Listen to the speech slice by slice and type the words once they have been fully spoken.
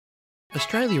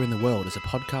Australia in the World is a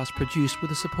podcast produced with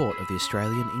the support of the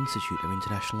Australian Institute of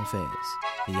International Affairs.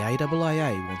 The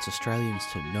AIIA wants Australians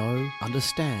to know,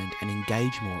 understand and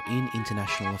engage more in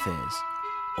international affairs.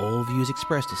 All views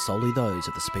expressed are solely those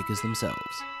of the speakers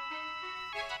themselves.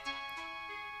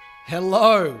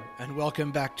 Hello and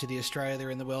welcome back to the Australia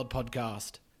in the World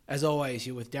podcast. As always,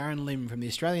 you're with Darren Lim from the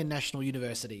Australian National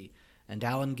University and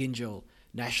Alan Gyngell,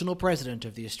 National President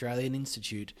of the Australian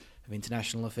Institute of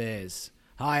International Affairs.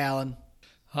 Hi, Alan.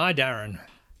 Hi, Darren.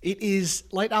 It is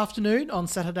late afternoon on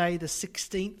Saturday, the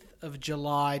 16th of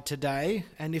July today,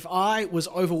 and if I was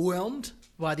overwhelmed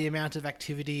by the amount of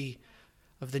activity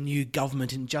of the new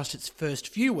government in just its first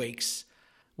few weeks,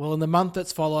 well, in the month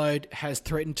that's followed has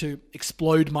threatened to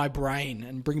explode my brain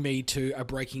and bring me to a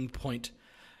breaking point.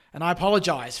 And I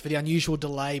apologise for the unusual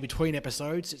delay between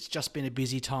episodes. It's just been a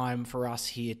busy time for us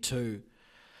here too.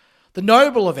 The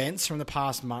notable events from the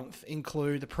past month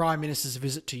include the Prime Minister's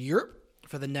visit to Europe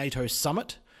for the NATO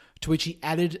summit, to which he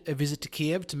added a visit to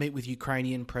Kiev to meet with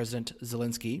Ukrainian President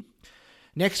Zelensky.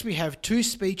 Next, we have two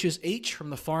speeches each from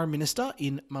the Foreign Minister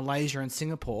in Malaysia and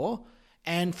Singapore,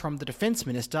 and from the Defence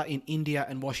Minister in India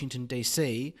and Washington,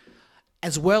 D.C.,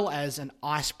 as well as an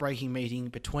ice-breaking meeting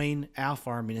between our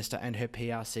Foreign Minister and her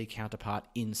PRC counterpart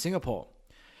in Singapore.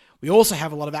 We also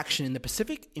have a lot of action in the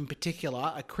Pacific, in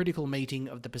particular a critical meeting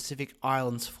of the Pacific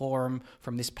Islands Forum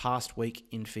from this past week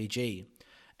in Fiji.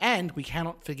 And we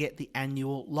cannot forget the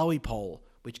annual Lowy poll,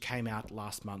 which came out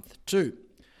last month too.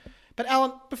 But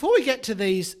Alan, before we get to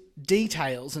these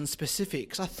details and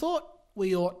specifics, I thought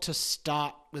we ought to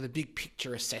start with a big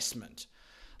picture assessment.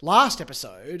 Last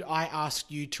episode, I asked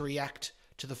you to react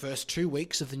to the first 2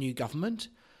 weeks of the new government,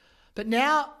 but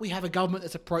now we have a government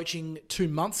that's approaching 2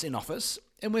 months in office,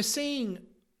 and we're seeing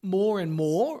more and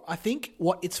more, I think,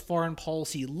 what its foreign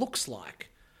policy looks like.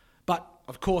 But,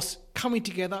 of course, coming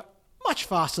together much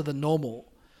faster than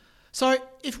normal. So,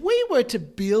 if we were to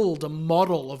build a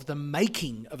model of the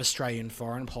making of Australian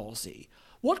foreign policy,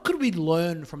 what could we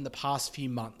learn from the past few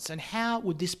months, and how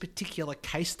would this particular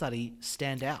case study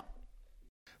stand out?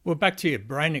 Well, back to your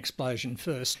brain explosion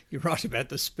first. You're right about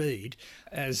the speed.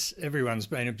 As everyone's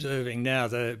been observing now,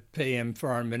 the PM,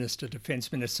 Foreign Minister,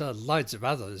 Defence Minister, loads of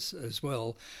others as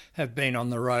well, have been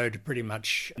on the road pretty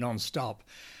much non-stop.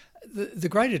 The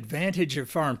great advantage of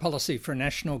foreign policy for a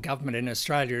national government in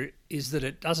Australia is that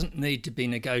it doesn't need to be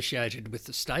negotiated with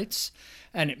the states,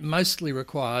 and it mostly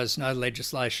requires no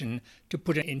legislation to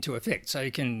put it into effect, so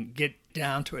you can get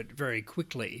down to it very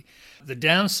quickly. The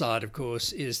downside, of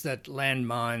course, is that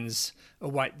landmines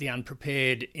await the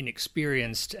unprepared,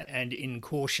 inexperienced and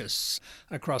incautious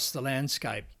across the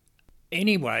landscape.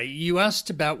 Anyway, you asked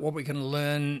about what we can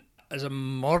learn as a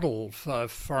model for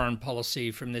foreign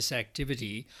policy from this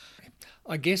activity.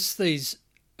 I guess these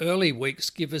early weeks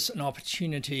give us an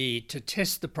opportunity to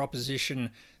test the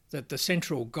proposition that the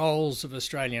central goals of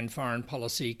Australian foreign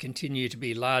policy continue to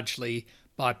be largely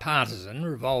bipartisan,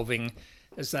 revolving,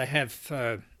 as they have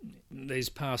for these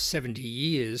past 70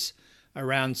 years,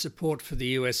 around support for the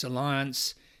US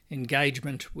alliance,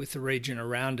 engagement with the region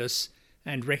around us,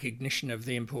 and recognition of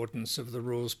the importance of the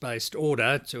rules-based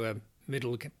order to a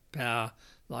middle power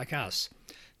like us.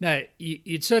 Now,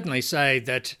 you'd certainly say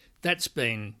that that's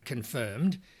been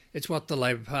confirmed. It's what the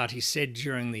Labor Party said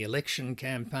during the election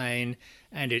campaign,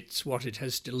 and it's what it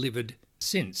has delivered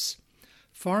since.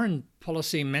 Foreign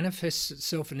policy manifests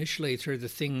itself initially through the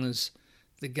things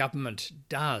the government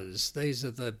does. These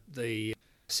are the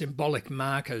symbolic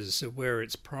markers of where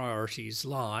its priorities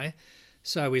lie.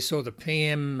 So we saw the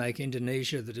PM make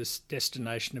Indonesia the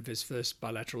destination of his first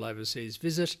bilateral overseas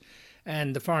visit,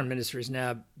 and the Foreign Minister is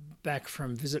now back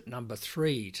from visit number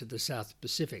 3 to the South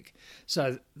Pacific.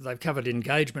 So they've covered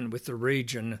engagement with the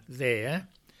region there.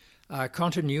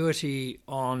 Continuity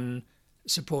on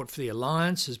support for the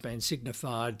alliance has been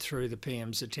signified through the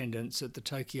PM's attendance at the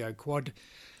Tokyo Quad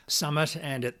Summit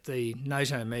and at the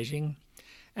NATO meeting.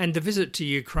 And the visit to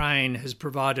Ukraine has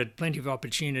provided plenty of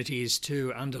opportunities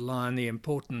to underline the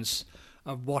importance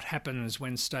of what happens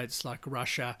when states like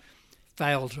Russia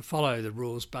fail to follow the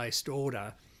rules-based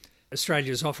order.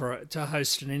 Australia's offer to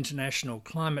host an international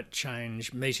climate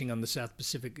change meeting on the South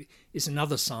Pacific is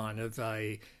another sign of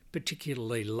a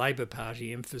particularly Labor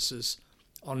Party emphasis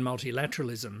on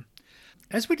multilateralism.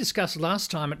 As we discussed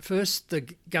last time, at first the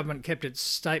government kept its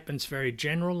statements very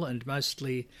general and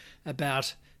mostly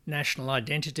about national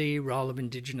identity, role of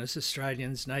Indigenous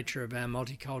Australians, nature of our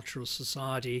multicultural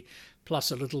society, plus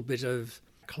a little bit of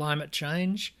climate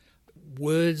change.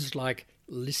 Words like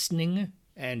listening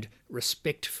and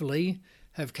respectfully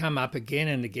have come up again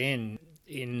and again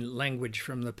in language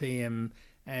from the PM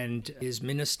and his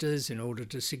ministers in order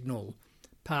to signal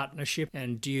partnership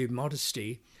and due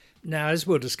modesty. Now, as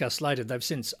we'll discuss later, they've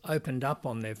since opened up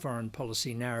on their foreign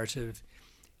policy narrative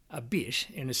a bit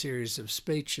in a series of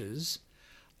speeches.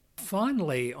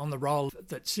 Finally, on the role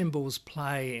that symbols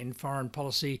play in foreign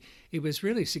policy, it was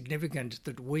really significant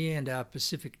that we and our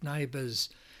Pacific neighbours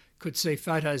could see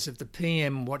photos of the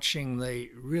PM watching the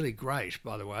really great,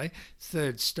 by the way,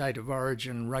 third state of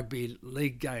origin rugby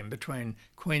league game between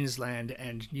Queensland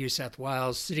and New South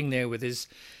Wales, sitting there with his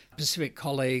Pacific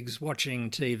colleagues watching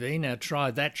TV. Now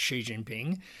try that, Xi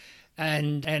Jinping.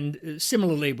 And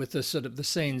similarly with the sort of the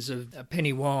scenes of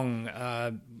Penny Wong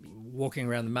walking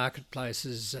around the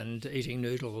marketplaces and eating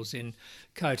noodles in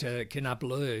Kota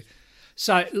Kinabalu.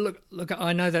 So, look,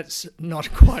 I know that's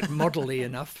not quite modelly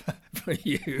enough for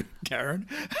you, Karen.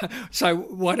 So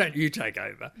why don't you take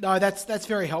over? No, that's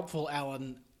very helpful,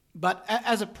 Alan. But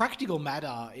as a practical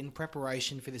matter, in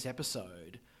preparation for this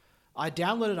episode, I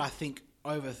downloaded, I think,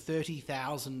 over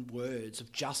 30,000 words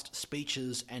of just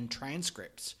speeches and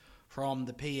transcripts from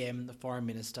the PM, the Foreign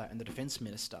Minister and the Defence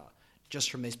Minister just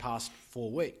from these past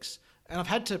 4 weeks. And I've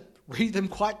had to read them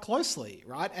quite closely,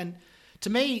 right? And to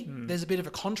me, there's a bit of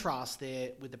a contrast there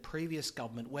with the previous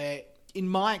government where, in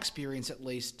my experience at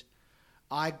least,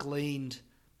 I gleaned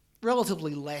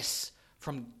relatively less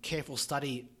from careful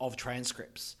study of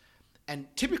transcripts and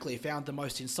typically found the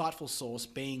most insightful source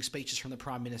being speeches from the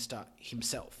Prime Minister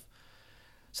himself.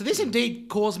 So this indeed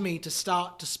caused me to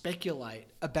start to speculate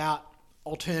about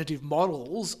alternative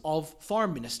models of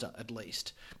Foreign Minister, at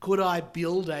least. Could I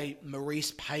build a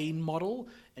Marise Payne model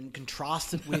and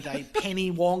contrast it with a Penny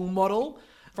Wong model,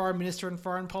 Foreign Minister and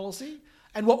foreign policy?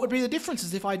 And what would be the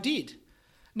differences if I did?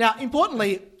 Now,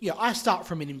 importantly, I start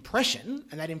from an impression,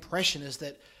 and that impression is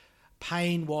that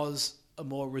Payne was a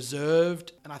more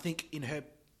reserved, and I think in her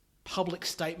public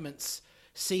statements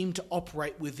seemed to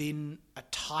operate within a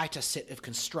tighter set of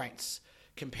constraints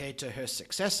compared to her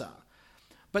successor.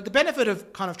 But the benefit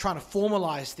of kind of trying to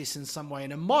formalise this in some way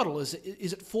in a model is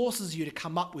it forces you to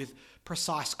come up with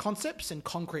precise concepts and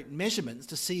concrete measurements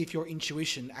to see if your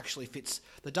intuition actually fits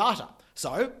the data.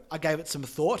 So I gave it some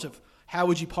thought of how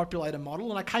would you populate a model,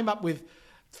 and I came up with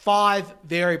 5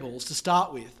 variables to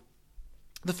start with.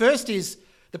 The first is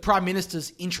the Prime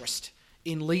Minister's interest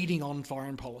in leading on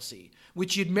foreign policy,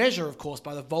 which you'd measure, of course,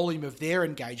 by the volume of their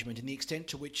engagement and the extent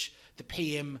to which the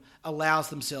PM allows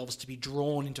themselves to be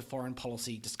drawn into foreign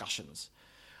policy discussions.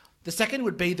 The second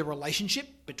would be the relationship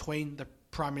between the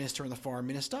Prime Minister and the Foreign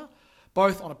Minister,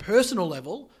 both on a personal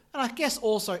level and I guess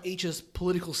also each's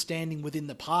political standing within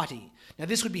the party. Now,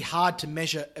 this would be hard to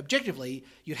measure objectively.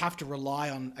 You'd have to rely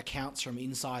on accounts from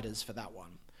insiders for that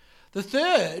one. The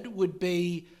third would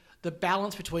be the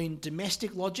balance between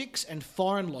domestic logics and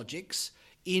foreign logics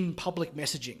in public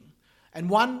messaging. And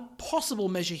one possible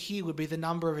measure here would be the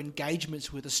number of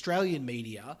engagements with Australian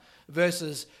media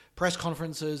versus press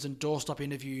conferences and doorstop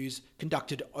interviews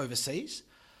conducted overseas.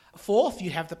 Fourth,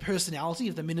 you have the personality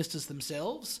of the ministers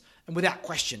themselves, and without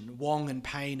question, Wong and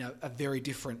Payne are very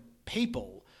different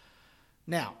people.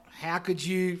 Now, how could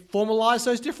you formalise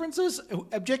those differences?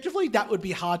 Objectively, that would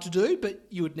be hard to do, but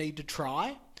you would need to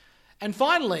try. And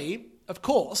finally, of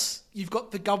course, you've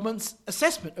got the government's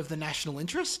assessment of the national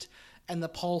interest and the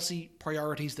policy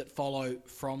priorities that follow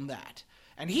from that.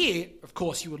 And here, of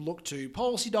course, you would look to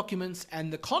policy documents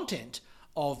and the content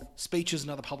of speeches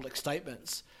and other public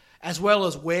statements, as well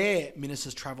as where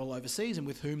ministers travel overseas and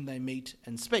with whom they meet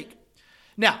and speak.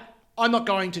 Now, I'm not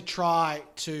going to try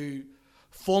to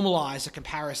formalise a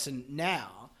comparison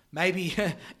now. Maybe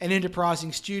an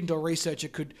enterprising student or researcher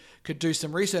could do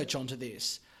some research onto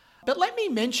this. But let me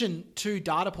mention 2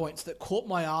 data points that caught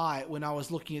my eye when I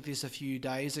was looking at this a few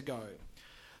days ago.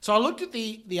 So I looked at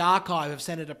the archive of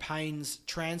Senator Payne's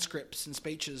transcripts and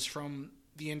speeches from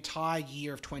the entire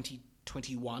year of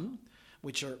 2021,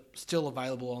 which are still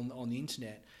available on the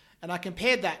internet. And I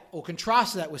compared that or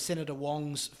contrasted that with Senator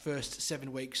Wong's first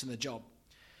 7 weeks in the job.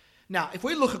 Now, if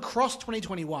we look across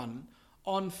 2021,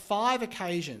 on 5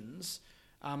 occasions,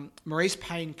 Marise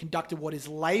Payne conducted what is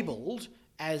labelled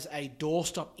as a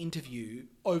doorstop interview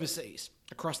overseas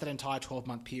across that entire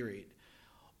 12-month period.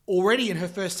 Already in her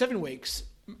first 7 weeks,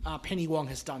 Penny Wong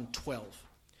has done 12.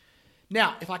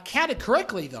 Now, if I counted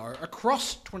correctly, though,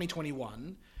 across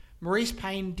 2021, Marise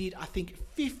Payne did, I think,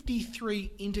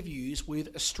 53 interviews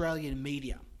with Australian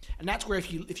media. And that's where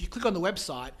if you click on the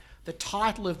website, the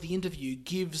title of the interview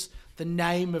gives the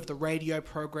name of the radio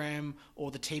program or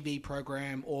the TV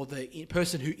program or the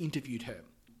person who interviewed her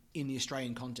in the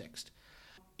Australian context.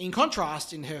 In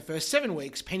contrast, in her first 7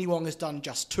 weeks, Penny Wong has done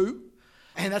just 2.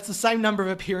 And that's the same number of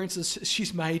appearances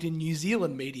she's made in New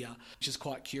Zealand media, which is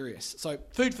quite curious. So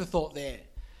food for thought there.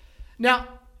 Now,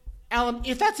 Alan,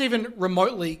 if that's even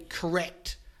remotely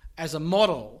correct as a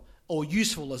model or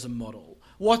useful as a model,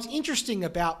 what's interesting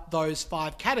about those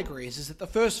 5 categories is that the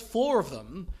first 4 of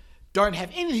them don't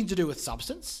have anything to do with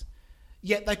substance,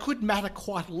 yet they could matter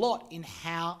quite a lot in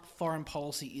how foreign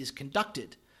policy is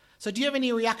conducted. So do you have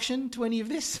any reaction to any of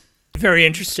this? Very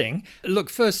interesting. Look,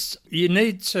 first, you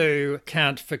need to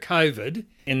account for COVID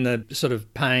in the sort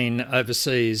of paying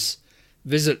overseas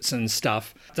visits and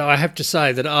stuff. Though I have to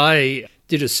say that I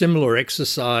did a similar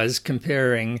exercise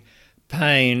comparing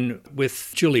pain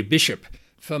with Julie Bishop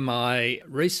for my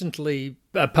recently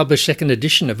published second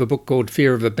edition of a book called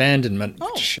Fear of Abandonment,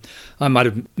 which I might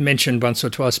have mentioned once or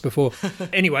twice before.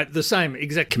 Anyway, the same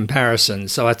exact comparison.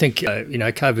 So I think,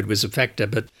 COVID was a factor,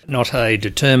 but not a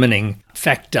determining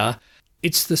factor.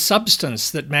 It's the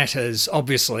substance that matters,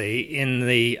 obviously, in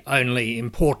the only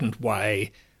important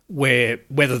way,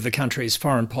 whether the country's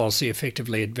foreign policy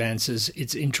effectively advances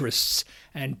its interests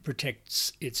and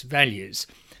protects its values.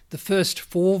 The first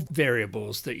 4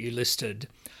 variables that you listed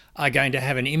are going to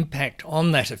have an impact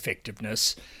on that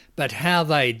effectiveness, but how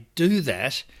they do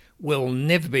that will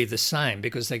never be the same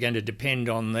because they're going to depend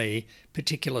on the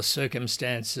particular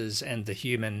circumstances and the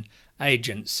human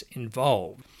agents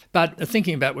involved. But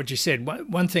thinking about what you said,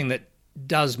 one thing that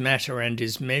does matter and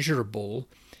is measurable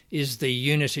is the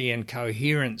unity and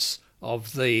coherence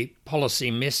of the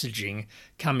policy messaging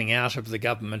coming out of the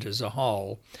government as a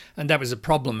whole. And that was a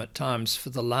problem at times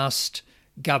for the last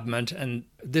government, and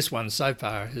this one so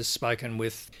far has spoken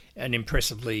with an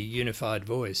impressively unified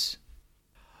voice.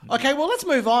 Okay, well, let's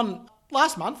move on.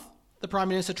 Last month, the Prime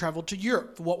Minister travelled to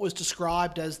Europe for what was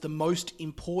described as the most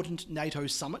important NATO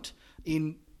summit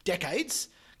in decades,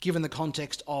 given the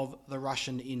context of the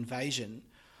Russian invasion.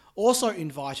 Also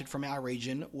invited from our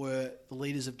region were the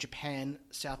leaders of Japan,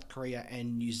 South Korea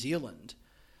and New Zealand.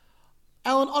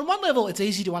 Alan, on one level, it's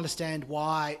easy to understand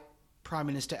why Prime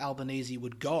Minister Albanese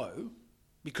would go,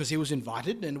 because he was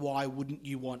invited, and why wouldn't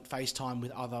you want FaceTime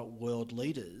with other world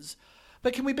leaders?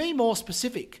 But can we be more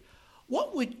specific?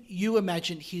 What would you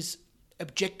imagine his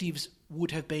objectives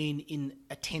would have been in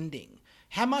attending?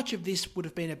 How much of this would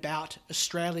have been about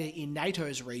Australia in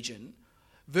NATO's region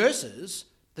versus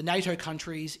the NATO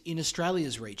countries in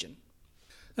Australia's region?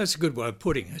 That's a good way of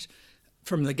putting it.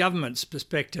 From the government's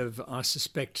perspective, I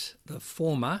suspect the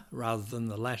former rather than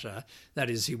the latter.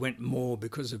 That is, he went more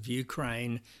because of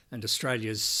Ukraine and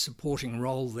Australia's supporting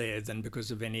role there than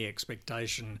because of any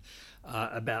expectation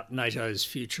about NATO's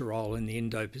future role in the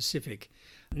Indo-Pacific.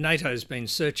 NATO's been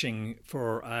searching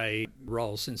for a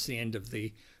role since the end of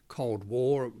the Cold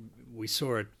War. We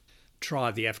saw it try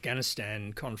the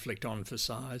Afghanistan conflict on for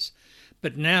size.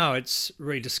 But now it's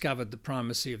rediscovered the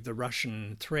primacy of the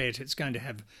Russian threat. It's going to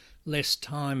have less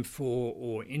time for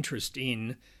or interest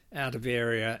in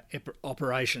out-of-area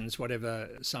operations, whatever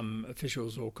some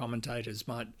officials or commentators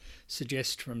might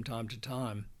suggest from time to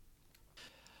time.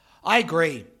 I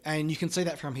agree, and you can see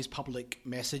that from his public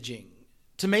messaging.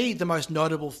 To me, the most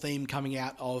notable theme coming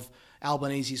out of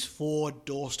Albanese's 4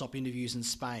 doorstop interviews in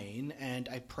Spain and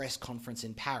a press conference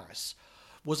in Paris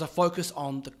was a focus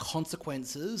on the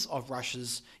consequences of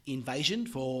Russia's invasion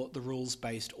for the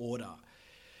rules-based order.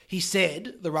 He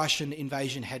said the Russian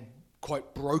invasion had,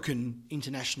 quote, broken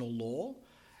international law,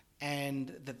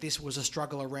 and that this was a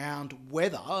struggle around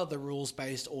whether the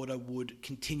rules-based order would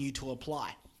continue to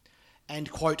apply,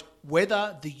 and, quote,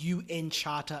 whether the UN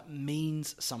Charter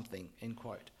means something, end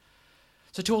quote.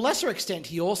 So to a lesser extent,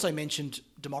 he also mentioned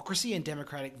democracy and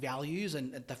democratic values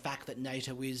and the fact that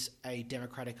NATO is a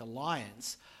democratic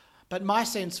alliance. But my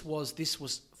sense was this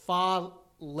was far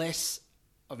less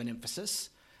of an emphasis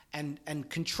and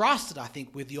contrasted, I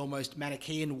think, with the almost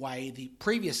Manichaean way the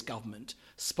previous government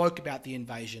spoke about the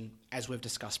invasion, as we've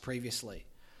discussed previously.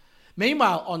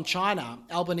 Meanwhile, on China,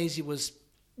 Albanese was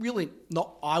really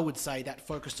not, I would say, that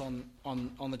focused on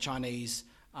the Chinese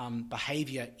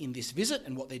behaviour in this visit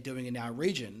and what they're doing in our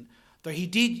region, though he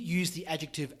did use the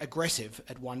adjective aggressive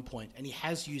at one point, and he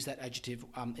has used that adjective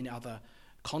in other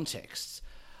contexts.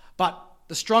 But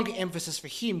the stronger emphasis for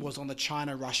him was on the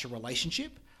China-Russia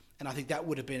relationship, and I think that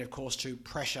would have been, of course, to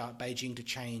pressure Beijing to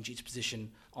change its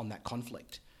position on that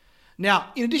conflict.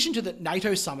 Now, in addition to the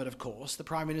NATO summit, of course, the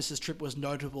Prime Minister's trip was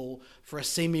notable for a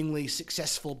seemingly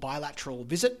successful bilateral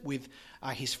visit with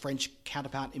his French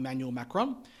counterpart Emmanuel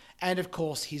Macron, and of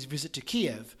course his visit to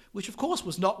Kiev, which of course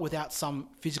was not without some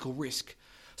physical risk.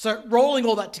 So rolling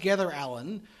all that together,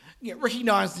 Alan,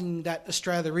 recognising that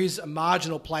Australia is a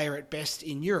marginal player at best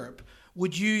in Europe,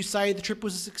 would you say the trip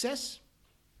was a success?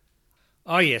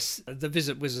 Oh, yes, the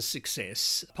visit was a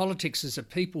success. Politics is a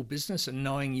people business, and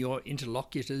knowing your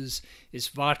interlocutors is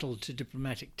vital to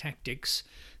diplomatic tactics.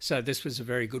 So, this was a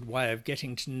very good way of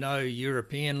getting to know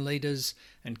European leaders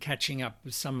and catching up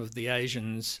with some of the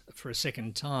Asians for a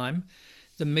second time.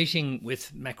 The meeting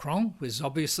with Macron was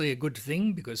obviously a good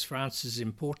thing because France is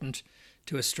important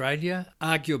to Australia.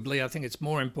 Arguably, I think it's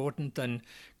more important than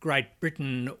Great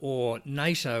Britain or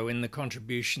NATO in the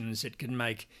contributions it can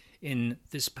make in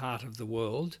this part of the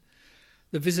world.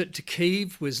 The visit to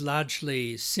Kyiv was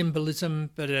largely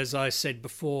symbolism, but as I said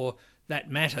before,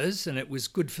 that matters, and it was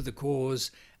good for the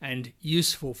cause and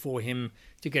useful for him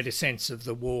to get a sense of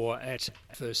the war at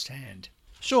first hand.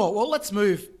 Sure, well, let's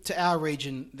move to our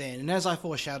region then. And as I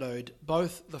foreshadowed,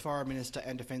 both the Foreign Minister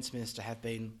and Defence Minister have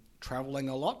been travelling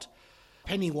a lot.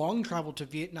 Penny Wong travelled to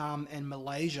Vietnam and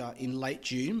Malaysia in late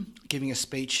June, giving a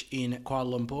speech in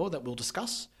Kuala Lumpur that we'll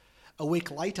discuss. A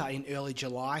week later, in early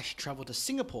July, she travelled to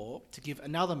Singapore to give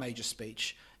another major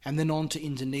speech, and then on to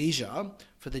Indonesia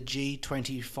for the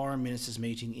G20 Foreign Ministers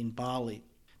meeting in Bali.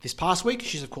 This past week,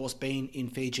 she's of course been in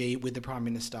Fiji with the Prime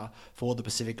Minister for the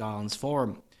Pacific Islands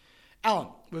Forum. Alan,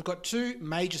 we've got two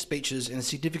major speeches and a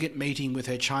significant meeting with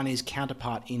her Chinese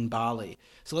counterpart in Bali.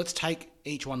 So let's take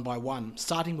each one by one,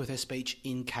 starting with her speech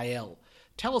in KL.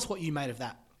 Tell us what you made of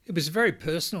that. It was a very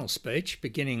personal speech,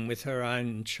 beginning with her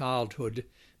own childhood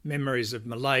memories of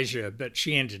Malaysia, but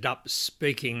she ended up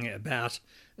speaking about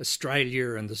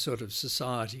Australia and the sort of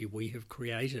society we have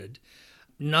created.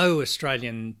 No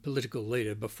Australian political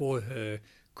leader before her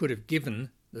could have given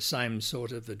the same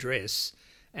sort of address,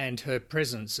 and her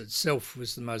presence itself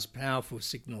was the most powerful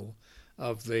signal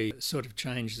of the sort of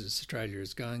changes Australia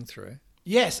is going through.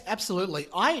 Yes, absolutely.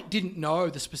 I didn't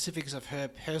know the specifics of her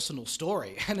personal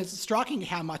story, and it's striking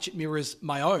how much it mirrors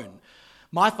my own.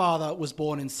 My father was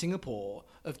born in Singapore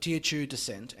of Teochew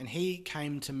descent, and he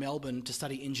came to Melbourne to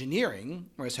study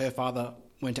engineering, whereas her father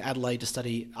went to Adelaide to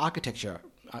study architecture,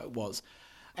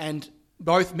 And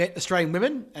both met Australian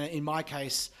women, and in my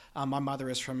case, my mother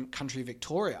is from country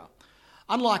Victoria.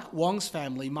 Unlike Wong's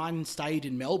family, mine stayed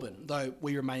in Melbourne, though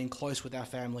we remain close with our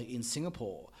family in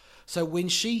Singapore. So when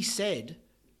she said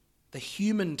the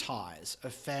human ties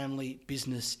of family,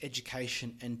 business,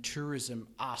 education and tourism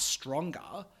are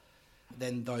stronger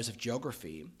than those of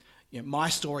geography, my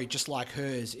story, just like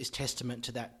hers, is testament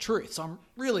to that truth. So I'm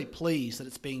really pleased that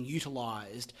it's being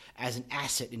utilised as an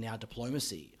asset in our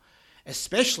diplomacy,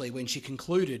 especially when she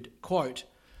concluded, quote,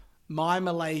 "My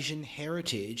Malaysian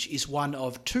heritage is one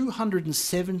of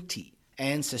 270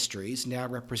 ancestries now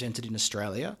represented in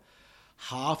Australia.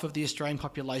 Half of the Australian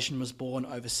population was born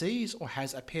overseas or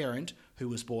has a parent who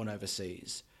was born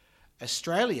overseas.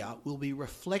 Australia will be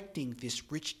reflecting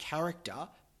this rich character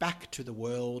back to the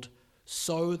world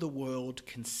so the world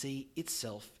can see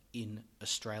itself in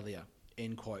Australia,"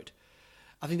 end quote.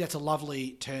 I think that's a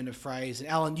lovely turn of phrase. And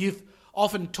Alan, you've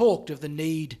often talked of the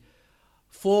need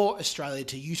for Australia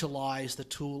to utilise the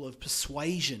tool of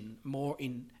persuasion more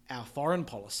in our foreign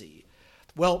policy.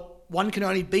 Well, one can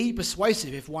only be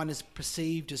persuasive if one is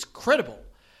perceived as credible.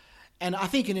 And I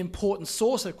think an important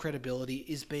source of credibility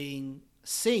is being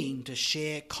seen to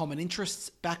share common interests,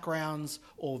 backgrounds,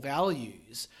 or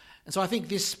values. And so I think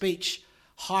this speech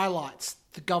highlights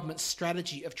the government's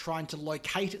strategy of trying to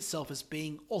locate itself as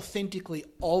being authentically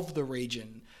of the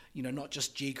region, not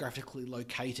just geographically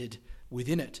located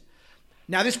within it.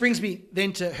 Now, this brings me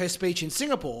then to her speech in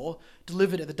Singapore,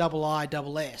 delivered at the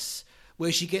IISS,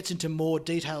 where she gets into more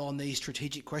detail on these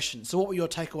strategic questions. So what were your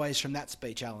takeaways from that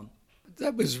speech, Alan?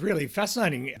 That was really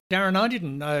fascinating. Darren, I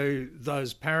didn't know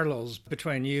those parallels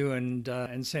between you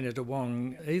and Senator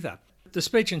Wong either. The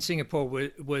speech in Singapore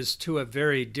was to a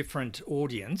very different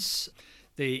audience.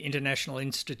 The International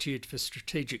Institute for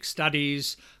Strategic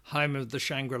Studies, home of the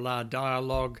Shangri-La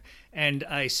Dialogue, and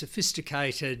a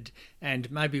sophisticated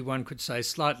and maybe one could say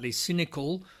slightly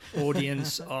cynical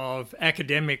audience of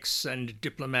academics and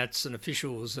diplomats and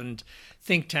officials and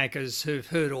think tankers who've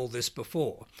heard all this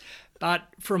before. But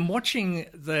from watching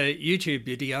the YouTube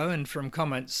video and from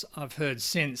comments I've heard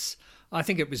since, I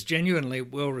think it was genuinely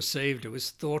well received. It was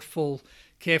thoughtful,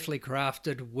 carefully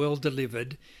crafted, well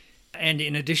delivered. And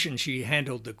in addition, she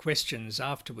handled the questions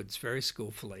afterwards very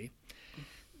skillfully.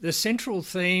 The central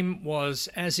theme was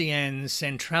ASEAN's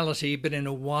centrality, but in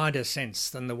a wider sense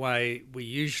than the way we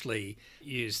usually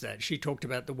use that. She talked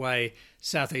about the way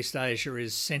Southeast Asia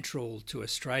is central to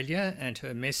Australia, and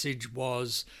her message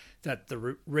was that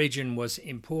the region was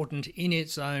important in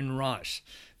its own right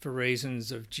for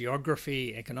reasons of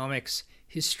geography, economics,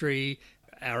 history,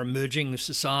 our emerging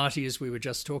society, as we were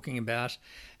just talking about,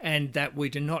 and that we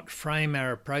do not frame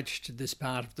our approach to this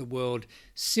part of the world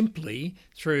simply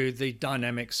through the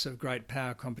dynamics of great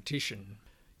power competition.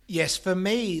 Yes, for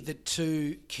me, the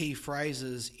two key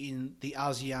phrases in the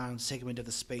ASEAN segment of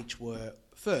the speech were,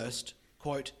 first,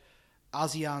 quote,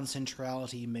 ASEAN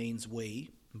centrality means we,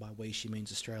 and by we she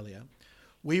means Australia,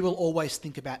 we will always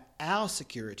think about our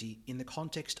security in the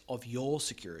context of your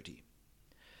security.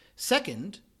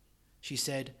 Second, she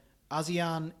said,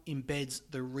 ASEAN embeds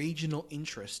the regional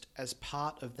interest as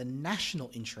part of the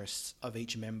national interests of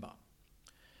each member.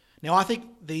 Now, I think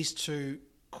these two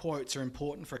quotes are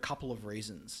important for a couple of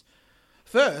reasons.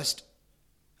 First,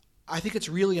 I think it's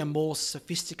really a more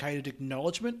sophisticated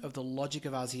acknowledgement of the logic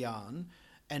of ASEAN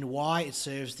and why it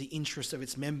serves the interests of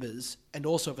its members and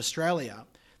also of Australia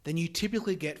than you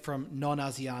typically get from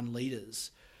non-ASEAN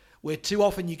leaders, where too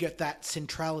often you get that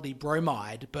centrality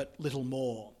bromide, but little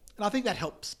more. And I think that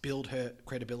helps build her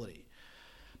credibility.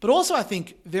 But also I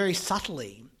think very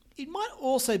subtly, it might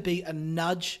also be a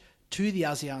nudge to the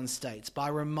ASEAN states by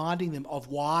reminding them of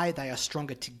why they are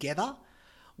stronger together,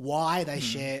 why they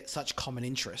share such common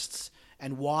interests,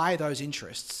 and why those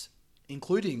interests,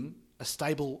 including a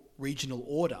stable regional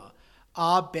order,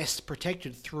 are best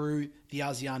protected through the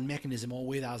ASEAN mechanism or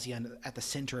with ASEAN at the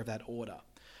centre of that order.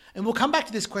 And we'll come back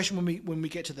to this question when we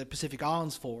get to the Pacific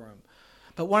Islands Forum.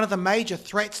 But one of the major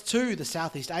threats to the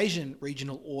Southeast Asian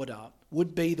regional order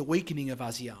would be the weakening of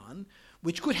ASEAN,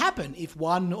 which could happen if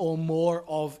one or more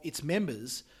of its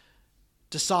members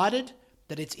decided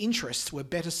that its interests were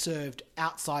better served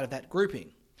outside of that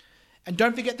grouping. And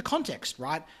don't forget the context,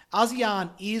 right?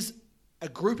 ASEAN is a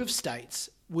group of states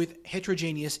with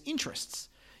heterogeneous interests.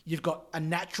 You've got a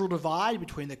natural divide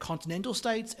between the continental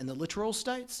states and the littoral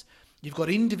states. You've got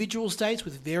individual states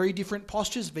with very different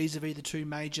postures vis-a-vis the two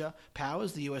major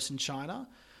powers, the US and China.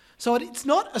 So it's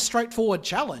not a straightforward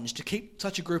challenge to keep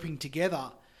such a grouping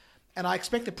together. And I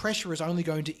expect the pressure is only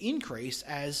going to increase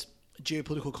as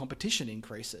geopolitical competition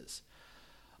increases.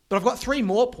 But I've got three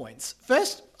more points.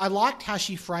 First, I liked how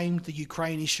she framed the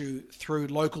Ukraine issue through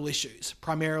local issues,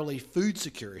 primarily food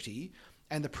security,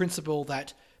 and the principle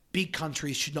that big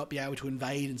countries should not be able to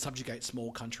invade and subjugate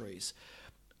small countries.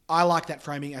 I like that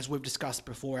framing, as we've discussed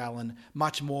before, Alan,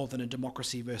 much more than a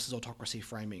democracy versus autocracy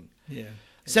framing. Yeah.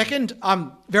 Second,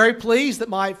 I'm very pleased that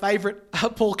my favourite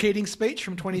Paul Keating speech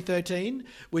from 2013,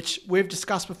 which we've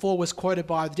discussed before, was quoted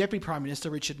by the Deputy Prime Minister,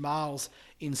 Richard Marles,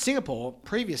 in Singapore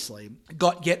previously,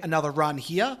 got yet another run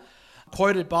here,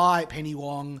 quoted by Penny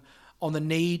Wong on the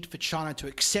need for China to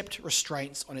accept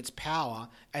restraints on its power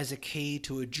as a key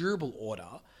to a durable order.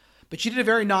 But she did a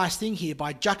very nice thing here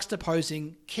by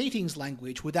juxtaposing Keating's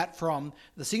language with that from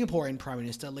the Singaporean Prime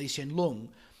Minister, Lee Hsien Loong,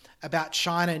 about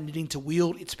China needing to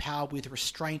wield its power with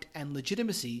restraint and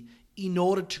legitimacy in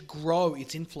order to grow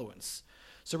its influence.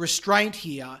 So restraint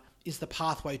here is the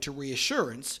pathway to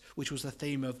reassurance, which was the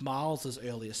theme of Miles's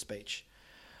earlier speech.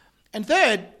 And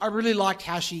third, I really liked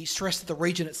how she stressed that the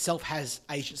region itself has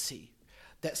agency,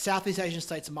 that Southeast Asian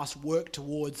states must work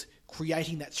towards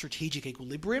creating that strategic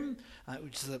equilibrium,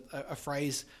 which is a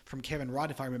phrase from Kevin Rudd,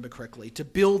 if I remember correctly, to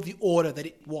build the order that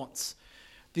it wants.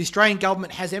 The Australian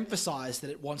government has emphasised that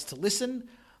it wants to listen,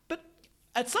 but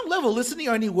at some level, listening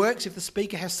only works if the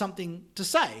speaker has something to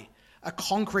say, a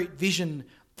concrete vision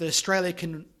that Australia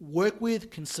can work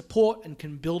with, can support, and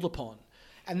can build upon.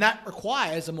 And that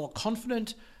requires a more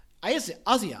confident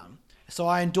ASEAN, so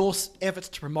I endorse efforts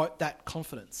to promote that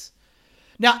confidence.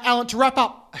 Now, Alan, to wrap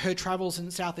up her travels in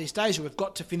Southeast Asia, we've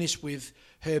got to finish with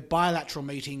her bilateral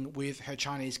meeting with her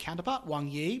Chinese counterpart, Wang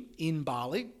Yi, in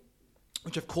Bali,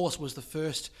 which of course was the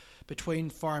first between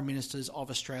foreign ministers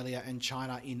of Australia and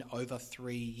China in over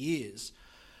 3 years.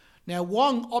 Now,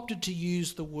 Wang opted to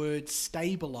use the word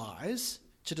stabilise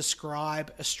to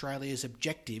describe Australia's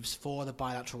objectives for the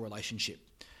bilateral relationship.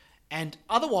 And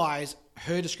otherwise,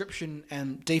 her description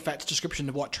and DFAT's description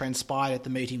of what transpired at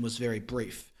the meeting was very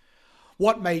brief.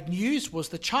 What made news was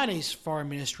the Chinese Foreign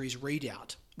Ministry's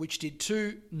readout, which did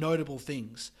two notable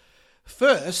things.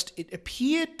 First, it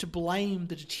appeared to blame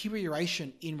the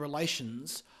deterioration in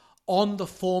relations on the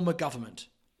former government,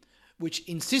 which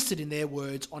insisted, in their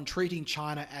words, on treating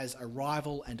China as a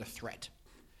rival and a threat.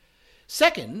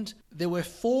 Second, there were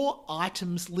 4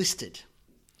 items listed,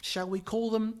 shall we call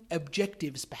them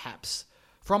objectives perhaps,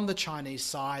 from the Chinese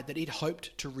side that it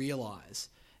hoped to realise.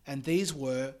 And these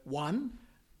were, 1,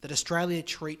 that Australia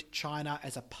treat China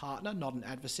as a partner, not an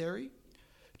adversary.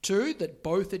 2, that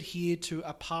both adhere to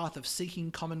a path of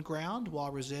seeking common ground while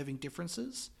reserving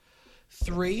differences.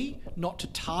 3, not to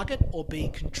target or be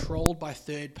controlled by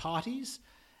third parties.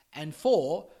 And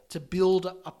 4, to build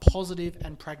a positive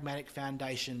and pragmatic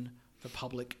foundation for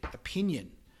public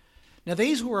opinion. Now,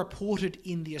 these were reported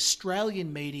in the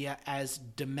Australian media as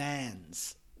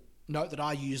demands. Note that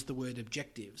I use the word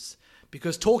objectives,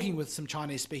 because talking with some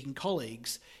Chinese-speaking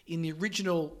colleagues, in the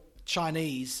original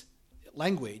Chinese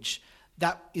language,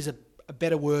 that is a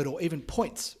better word, or even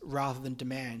points rather than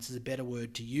demands is a better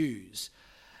word to use.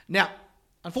 Now,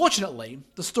 unfortunately,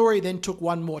 the story then took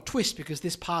one more twist, because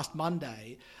this past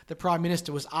Monday, the Prime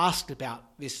Minister was asked about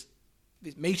this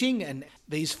meeting and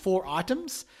these 4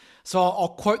 items. So I'll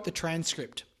quote the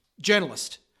transcript.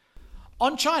 Journalist: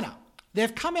 on China,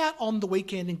 they've come out on the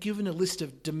weekend and given a list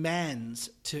of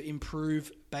demands to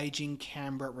improve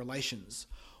Beijing-Canberra relations.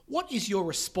 What is your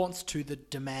response to the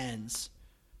demands?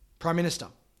 Prime Minister: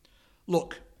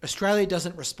 look, Australia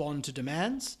doesn't respond to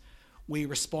demands. We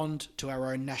respond to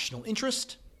our own national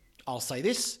interest. I'll say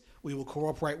this: we will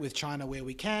cooperate with China where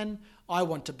we can. I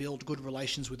want to build good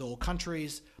relations with all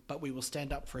countries, but we will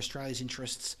stand up for Australia's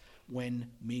interests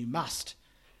when we must.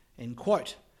 End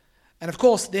quote. And of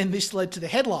course, then this led to the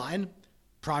headline,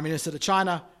 Prime Minister to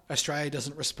China, Australia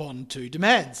doesn't respond to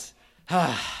demands.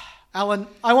 Alan,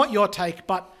 I want your take,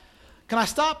 but can I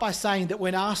start by saying that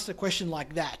when asked a question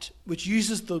like that, which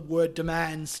uses the word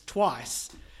demands twice,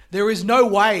 there is no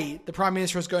way the Prime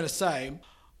Minister is going to say,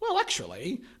 well,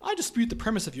 actually, I dispute the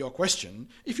premise of your question.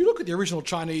 If you look at the original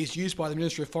Chinese used by the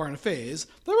Ministry of Foreign Affairs,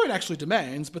 they weren't actually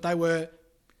demands, but they were,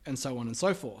 and so on and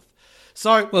so forth.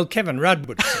 So, well, Kevin Rudd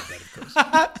would have said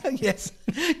that, of course. Yes,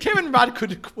 Kevin Rudd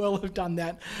could well have done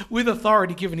that with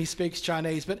authority, given he speaks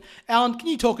Chinese. But Alan, can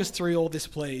you talk us through all this,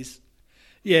 please?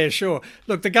 Yeah, sure.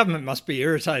 Look, the government must be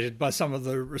irritated by some of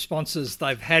the responses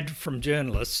they've had from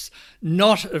journalists.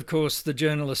 Not, of course, the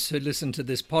journalists who listen to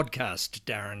this podcast,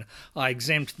 Darren. I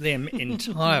exempt them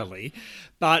entirely.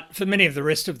 But for many of the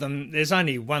rest of them, there's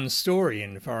only one story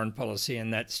in foreign policy,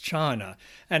 and that's China.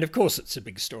 And of course, it's a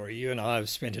big story. You and I have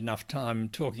spent enough time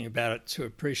talking about it to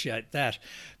appreciate that.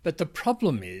 But the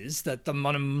problem is that the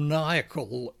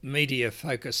maniacal media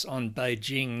focus on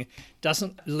Beijing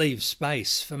doesn't leave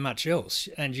space for much else,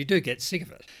 and you do get sick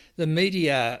of it. The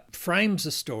media frames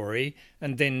a story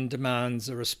and then demands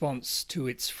a response to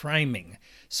its framing.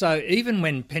 So even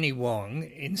when Penny Wong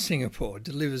in Singapore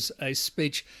delivers a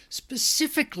speech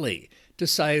specifically to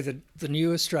say that the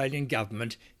new Australian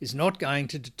government is not going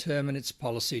to determine its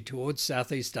policy towards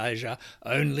Southeast Asia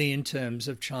only in terms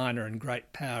of China and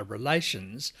great power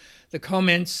relations, the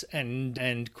comments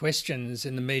and questions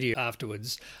in the media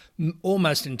afterwards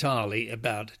almost entirely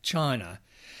about China.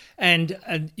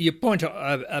 And your point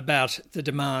about the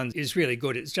demand is really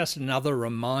good. It's just another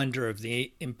reminder of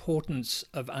the importance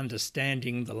of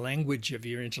understanding the language of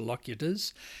your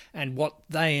interlocutors and what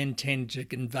they intend to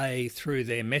convey through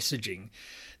their messaging.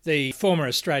 The former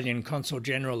Australian Consul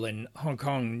General in Hong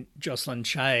Kong, Jocelyn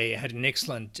Che, had an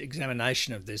excellent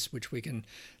examination of this, which we can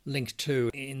link to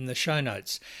in the show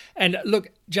notes. And look,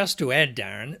 just to add,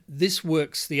 Darren, this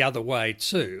works the other way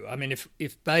too. I mean,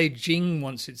 if Beijing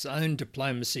wants its own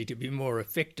diplomacy to be more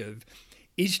effective,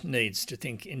 it needs to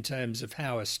think in terms of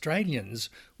how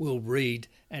Australians will read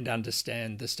and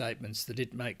understand the statements that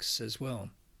it makes as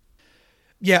well.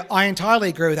 Yeah, I entirely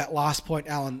agree with that last point,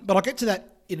 Alan, but I'll get to that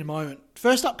in a moment.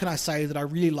 First up, can I say that I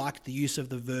really liked the use of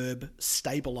the verb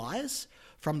stabilise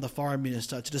from the Foreign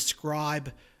Minister to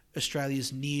describe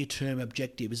Australia's near-term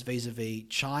objectives vis-a-vis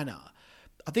China.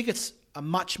 I think it's a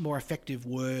much more effective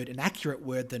word, an accurate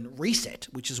word than reset,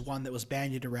 which is one that was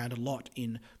bandied around a lot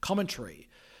in commentary,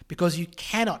 because you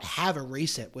cannot have a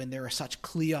reset when there are such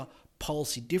clear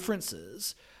policy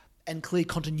differences and clear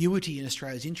continuity in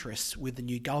Australia's interests with the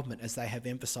new government, as they have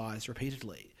emphasised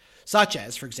repeatedly, such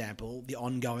as, for example, the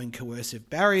ongoing coercive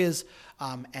barriers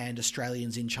and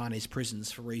Australians in Chinese prisons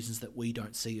for reasons that we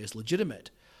don't see as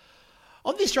legitimate.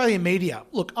 On the Australian media,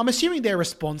 look, I'm assuming their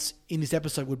response in this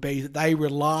episode would be that they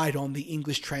relied on the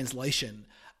English translation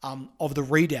of the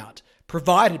readout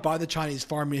provided by the Chinese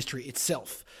Foreign Ministry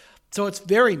itself. So it's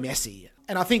very messy.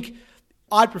 And I think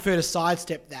I'd prefer to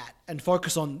sidestep that and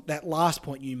focus on that last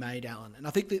point you made, Alan. And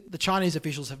I think that the Chinese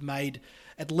officials have made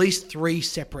at least 3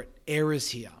 separate errors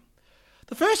here.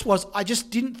 The first was, I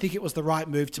just didn't think it was the right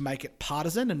move to make it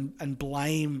partisan and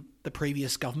blame the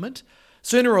previous government.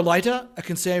 Sooner or later, a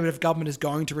Conservative government is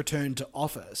going to return to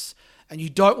office, and you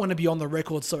don't want to be on the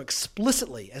record so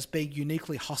explicitly as being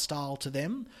uniquely hostile to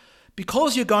them,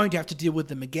 because you're going to have to deal with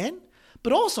them again.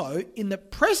 But also, in the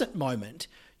present moment,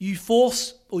 you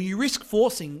risk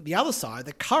forcing the other side,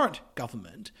 the current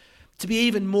government, to be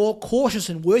even more cautious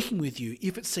in working with you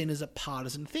if it's seen as a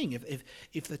partisan thing.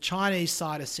 If the Chinese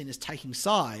side is seen as taking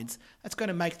sides, that's going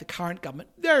to make the current government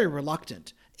very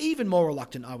reluctant, even more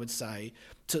reluctant, I would say,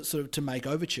 to make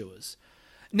overtures.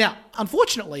 Now,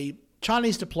 unfortunately,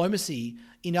 Chinese diplomacy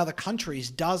in other countries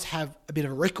does have a bit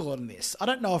of a record on this. I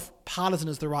don't know if partisan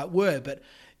is the right word, but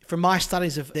from my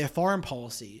studies of their foreign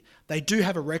policy, they do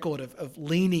have a record of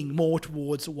leaning more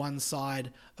towards one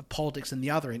side of politics than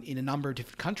the other in a number of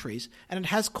different countries, and it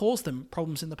has caused them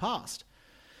problems in the past.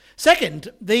 Second,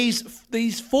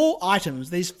 these 4 items,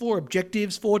 these 4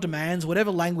 objectives, 4 demands, whatever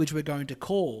language we're going to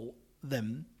call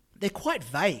them, they're quite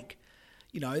vague.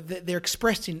 They're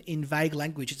expressed in vague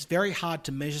language. It's very hard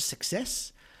to measure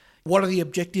success. What are the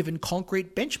objective and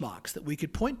concrete benchmarks that we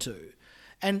could point to?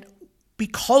 And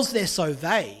because they're so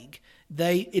vague,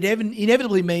 it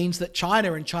inevitably means that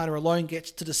China and China alone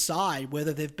gets to decide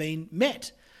whether they've been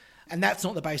met. And that's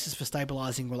not the basis for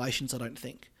stabilising relations, I don't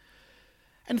think.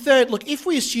 And third, look, if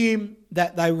we assume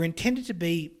that they were intended to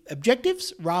be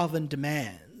objectives rather than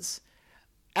demands,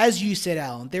 as you said,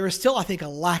 Alan, there is still, I think, a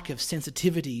lack of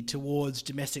sensitivity towards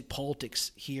domestic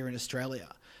politics here in Australia.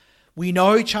 We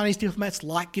know Chinese diplomats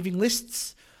like giving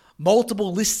lists.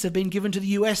 Multiple lists have been given to the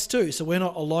US too, so we're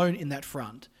not alone in that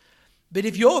front. But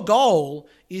if your goal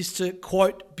is to,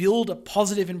 quote, build a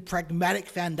positive and pragmatic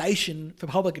foundation for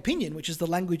public opinion, which is the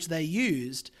language they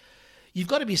used, you've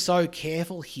got to be so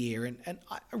careful here. And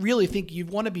I really think you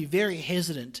want to be very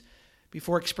hesitant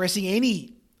before expressing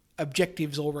any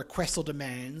objectives or requests or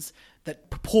demands that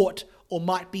purport or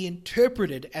might be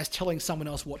interpreted as telling someone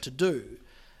else what to do.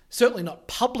 Certainly not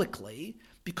publicly,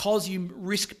 because you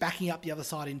risk backing up the other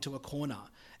side into a corner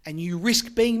and you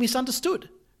risk being misunderstood,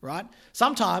 right?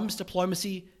 Sometimes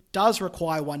diplomacy does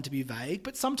require one to be vague,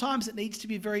 but sometimes you need to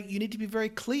be very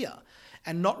clear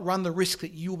and not run the risk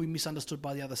that you will be misunderstood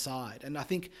by the other side. And I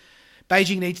think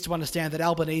Beijing needs to understand that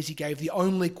Albanese gave the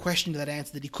only question to that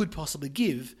answer that he could possibly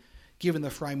give, given the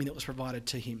framing that was provided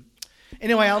to him.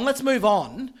 Anyway, Alan, let's move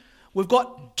on. We've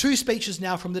got 2 speeches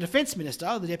now from the Defence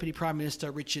Minister, the Deputy Prime Minister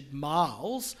Richard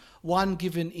Marles, one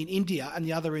given in India and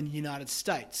the other in the United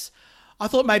States. I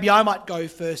thought maybe I might go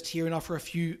first here and offer a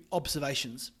few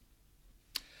observations.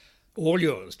 All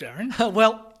yours, Darren.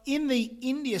 Well, in the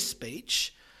India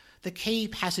speech, the key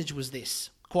passage was this,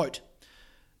 quote,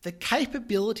 "The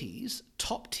capabilities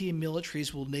top-tier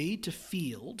militaries will need to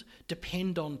field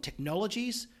depend on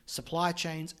technologies, supply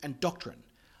chains and doctrine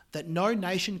that no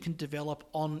nation can develop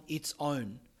on its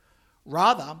own.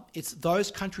 Rather, it's those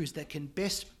countries that can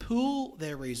best pool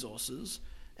their resources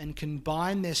and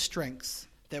combine their strengths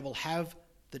that will have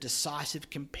the decisive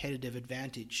competitive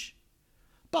advantage.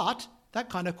 But that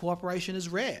kind of cooperation is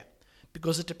rare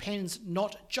because it depends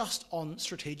not just on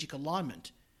strategic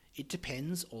alignment, it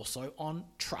depends also on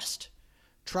trust.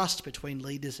 Trust between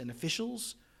leaders and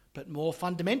officials, but more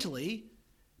fundamentally,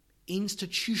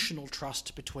 institutional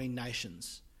trust between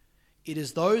nations. It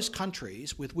is those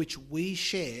countries with which we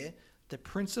share the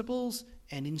principles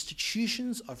and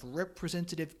institutions of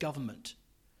representative government,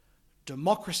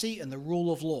 democracy and the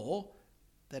rule of law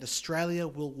that Australia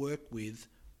will work with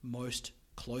most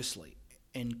closely."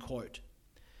 End quote.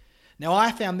 Now,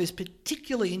 I found this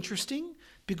particularly interesting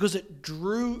because it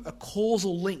drew a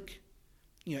causal link.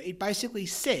 It basically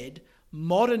said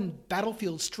modern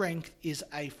battlefield strength is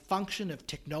a function of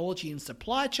technology and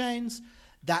supply chains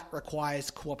that requires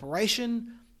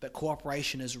cooperation, but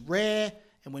cooperation is rare,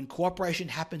 and when cooperation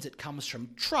happens, it comes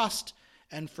from trust,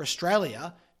 and for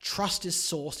Australia, trust is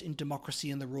sourced in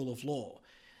democracy and the rule of law.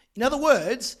 In other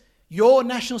words, your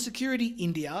national security,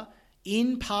 India,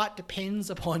 in part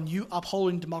depends upon you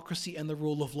upholding democracy and the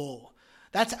rule of law.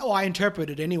 That's how I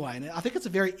interpret it anyway, and I think it's a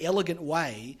very elegant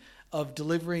way of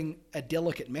delivering a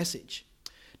delicate message.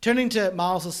 Turning to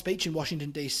Marles' speech in Washington,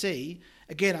 D.C.,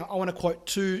 again, I want to quote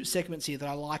 2 segments here that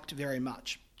I liked very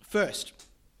much. First,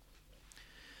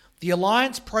 "The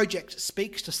Alliance Project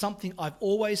speaks to something I've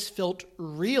always felt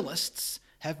realists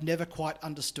have never quite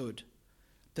understood,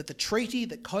 that the treaty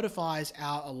that codifies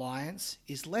our alliance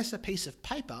is less a piece of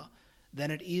paper than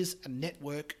it is a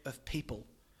network of people.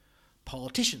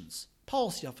 Politicians,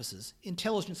 policy officers,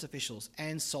 intelligence officials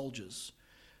and soldiers.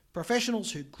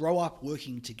 Professionals who grow up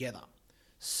working together,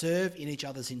 serve in each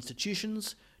other's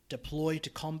institutions, deploy to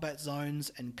combat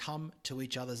zones and come to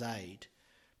each other's aid.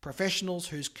 Professionals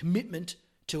whose commitment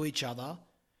to each other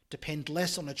depend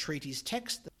less on a treaty's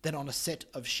text than on a set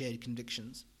of shared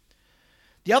convictions."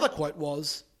 The other quote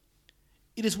was,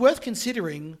 "It is worth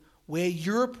considering where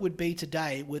Europe would be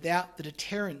today without the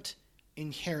deterrent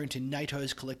inherent in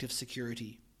NATO's collective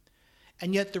security.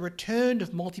 And yet the return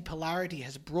of multipolarity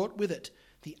has brought with it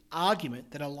the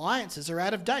argument that alliances are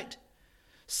out of date.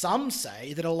 Some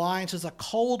say that alliances are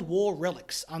Cold War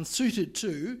relics unsuited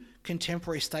to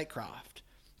contemporary statecraft,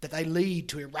 that they lead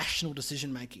to irrational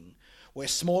decision-making, where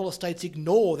smaller states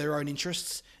ignore their own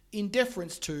interests in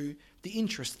deference to the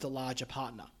interests of the larger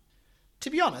partner. To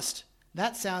be honest,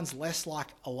 that sounds less like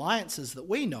alliances that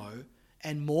we know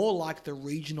and more like the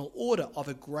regional order of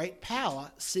a great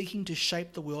power seeking to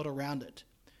shape the world around it,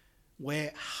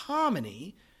 where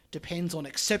harmony depends on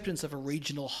acceptance of a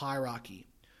regional hierarchy,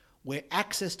 where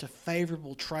access to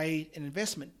favourable trade and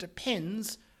investment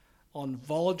depends on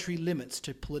voluntary limits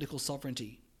to political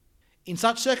sovereignty. In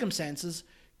such circumstances,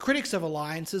 critics of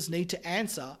alliances need to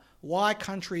answer why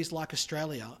countries like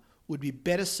Australia would be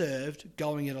better served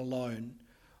going it alone,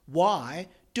 why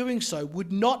doing so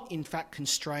would not in fact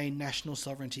constrain national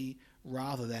sovereignty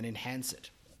rather than enhance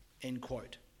it." End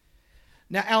quote.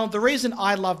 Now, Alan, the reason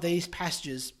I love these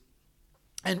passages,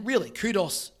 and really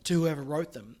kudos to whoever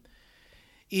wrote them,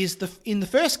 is in the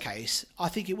first case, I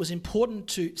think it was important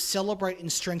to celebrate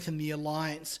and strengthen the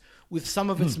alliance with some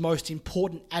of its most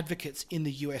important advocates in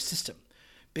the US system,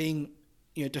 being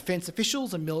defence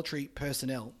officials and military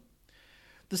personnel.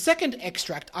 The second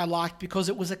extract I liked because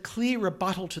it was a clear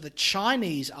rebuttal to the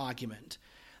Chinese argument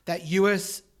that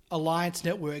US alliance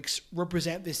networks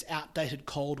represent this outdated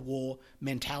Cold War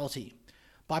mentality,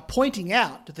 by pointing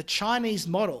out that the Chinese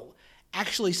model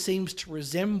actually seems to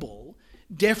resemble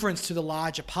deference to the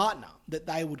larger partner that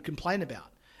they would complain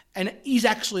about, and is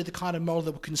actually the kind of model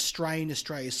that would constrain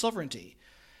Australia's sovereignty.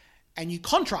 And you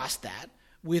contrast that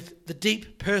with the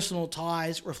deep personal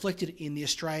ties reflected in the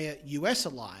Australia-US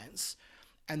alliance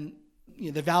and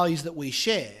the values that we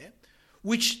share,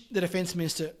 which the Defence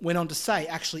Minister went on to say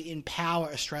actually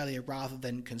empower Australia rather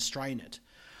than constrain it.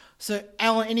 So,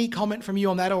 Alan, any comment from you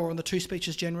on that or on the two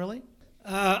speeches generally?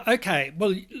 Okay,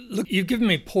 well, look, you've given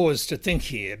me pause to think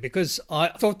here because I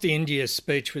thought the India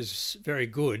speech was very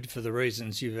good for the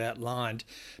reasons you've outlined,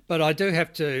 but I do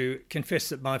have to confess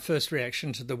that my first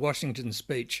reaction to the Washington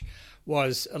speech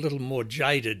was a little more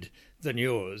jaded than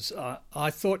yours. I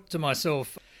thought to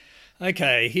myself,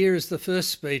 okay, here is the first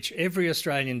speech every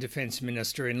Australian Defence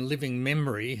Minister in living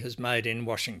memory has made in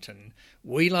Washington.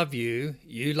 We love you,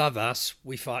 you love us,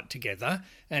 we fight together.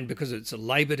 And because it's a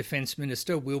Labor Defence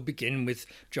Minister, we'll begin with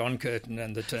John Curtin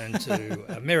and the turn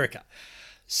to America.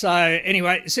 So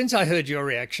anyway, since I heard your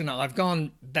reaction, I've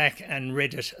gone back and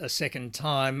read it a second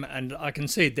time, and I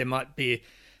concede there might be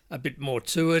a bit more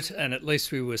to it, and at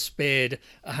least we were spared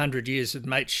 100 years of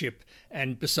mateship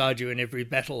and beside you in every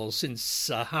battle since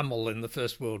Hummel in the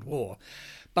First World War.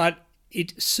 But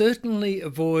it certainly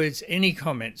avoids any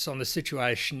comments on the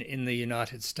situation in the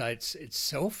United States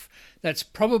itself. That's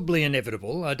probably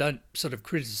inevitable. I don't sort of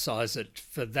criticise it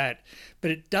for that.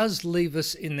 But it does leave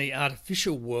us in the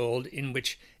artificial world in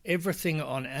which everything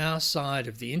on our side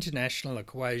of the international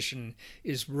equation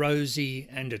is rosy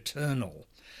and eternal.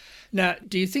 Now,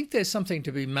 do you think there's something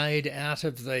to be made out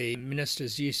of the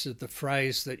minister's use of the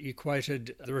phrase that you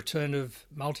quoted, the return of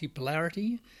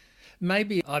multipolarity?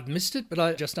 Maybe I've missed it, but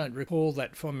I just don't recall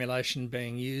that formulation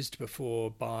being used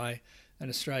before by an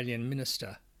Australian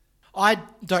minister. I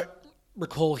don't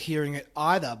recall hearing it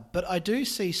either, but I do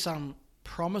see some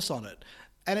promise on it.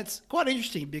 And it's quite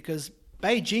interesting because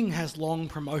Beijing has long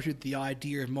promoted the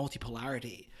idea of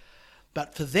multipolarity.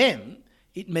 But for them,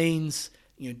 it means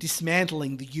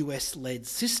dismantling the US-led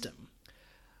system.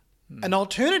 An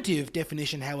alternative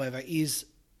definition, however, is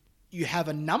you have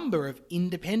a number of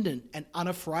independent and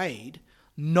unafraid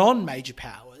non-major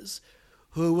powers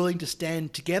who are willing to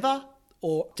stand together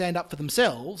or stand up for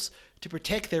themselves to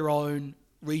protect their own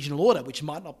regional order, which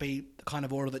might not be the kind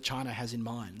of order that China has in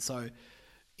mind. So,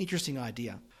 interesting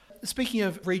idea. Speaking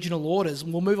of regional orders,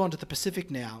 we'll move on to the Pacific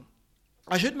now.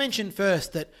 I should mention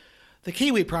first that the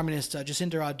Kiwi Prime Minister,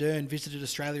 Jacinda Ardern, visited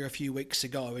Australia a few weeks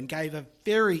ago and gave a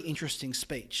very interesting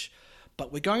speech.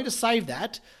 But we're going to save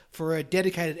that for a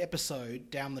dedicated episode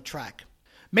down the track.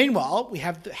 Meanwhile, we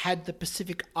have had the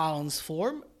Pacific Islands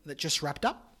Forum that just wrapped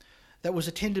up, that was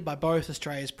attended by both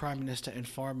Australia's Prime Minister and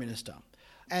Foreign Minister.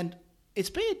 And it's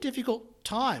been a difficult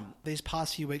time these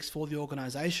past few weeks for the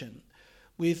organisation,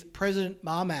 with President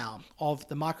Mamau of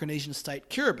the Micronesian state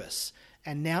Kiribati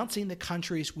announcing the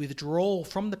country's withdrawal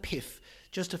from the PIF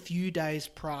just a few days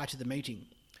prior to the meeting.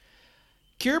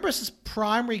 Kiribati's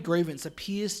primary grievance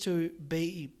appears to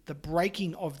be the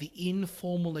breaking of the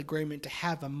informal agreement to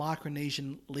have a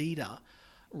Micronesian leader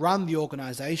run the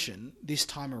organisation this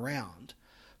time around,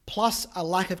 plus a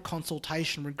lack of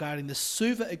consultation regarding the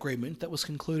Suva agreement that was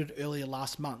concluded earlier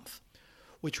last month,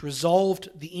 which resolved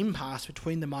the impasse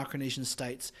between the Micronesian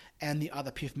states and the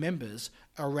other PIF members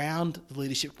around the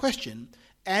leadership question,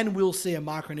 and will see a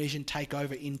Micronesian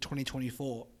takeover in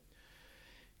 2024.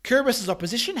 Kiribati's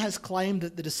opposition has claimed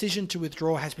that the decision to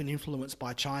withdraw has been influenced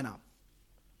by China.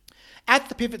 At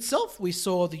the PIF itself, we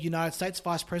saw the United States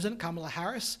Vice President Kamala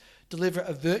Harris deliver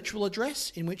a virtual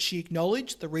address in which she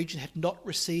acknowledged the region had not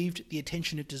received the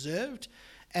attention it deserved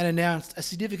and announced a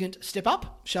significant step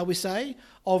up, shall we say,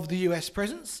 of the US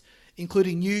presence,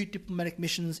 including new diplomatic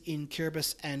missions in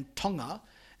Kiribati and Tonga,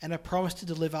 and a promise to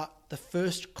deliver the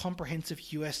first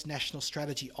comprehensive US national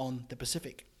strategy on the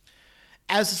Pacific.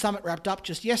 As the summit wrapped up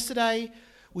just yesterday,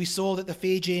 we saw that the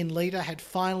Fijian leader had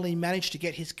finally managed to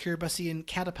get his Kiribatian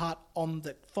counterpart on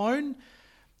the phone,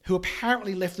 who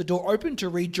apparently left the door open to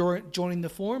rejoining the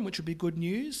forum, which would be good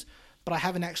news, but I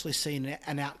haven't actually seen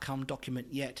an outcome document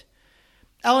yet.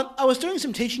 Alan, I was doing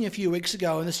some teaching a few weeks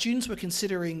ago, and the students were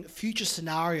considering future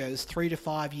scenarios 3 to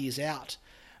 5 years out.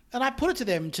 And I put it to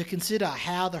them to consider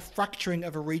how the fracturing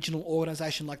of a regional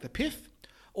organisation like the PIF,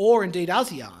 or indeed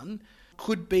ASEAN,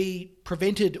 could be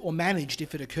prevented or managed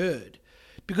if it occurred.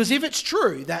 Because if it's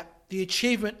true that the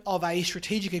achievement of a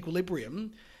strategic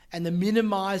equilibrium and the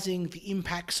minimising the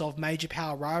impacts of major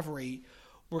power rivalry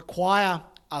require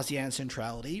ASEAN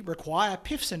centrality, require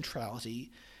PIF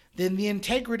centrality, then the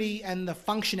integrity and the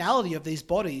functionality of these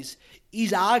bodies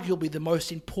is arguably the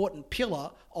most important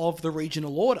pillar of the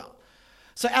regional order.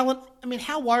 So, Alan,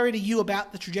 how worried are you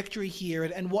about the trajectory here,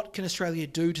 and what can Australia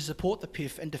do to support the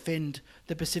PIF and defend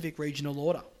the Pacific regional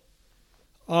order?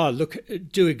 Oh, look,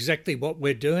 do exactly what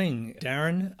we're doing,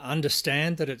 Darren.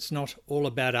 Understand that it's not all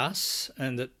about us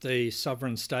and that the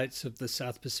sovereign states of the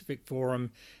South Pacific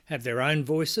Forum have their own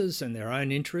voices and their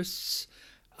own interests.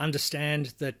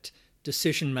 Understand that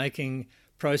decision-making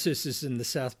processes in the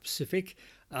South Pacific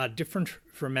are different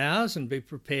from ours, and be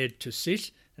prepared to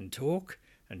sit and talk,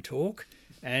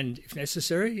 and if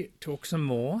necessary, talk some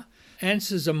more.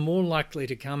 Answers are more likely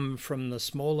to come from the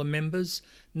smaller members,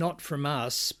 not from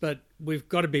us, but we've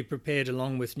got to be prepared,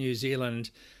 along with New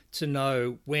Zealand, to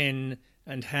know when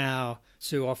and how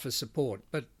to offer support.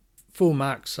 But full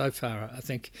marks so far, I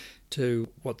think, to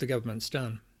what the government's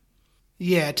done.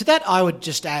 Yeah, to that I would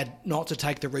just add not to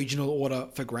take the regional order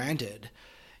for granted.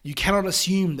 You cannot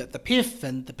assume that the PIF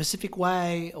and the Pacific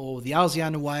Way or the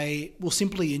ASEAN Way will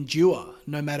simply endure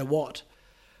no matter what.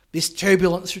 This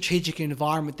turbulent strategic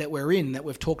environment that we're in, that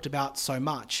we've talked about so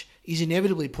much, is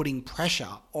inevitably putting pressure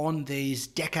on these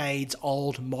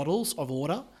decades-old models of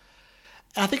order.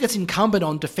 And I think it's incumbent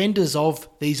on defenders of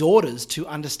these orders to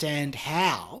understand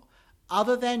how,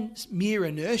 other than mere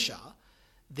inertia,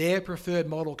 their preferred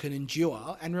model can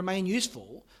endure and remain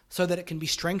useful so that it can be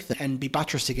strengthened and be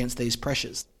buttressed against these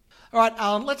pressures. All right,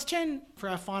 Alan, let's turn for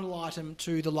our final item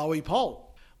to the Lowy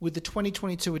poll, with the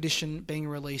 2022 edition being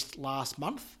released last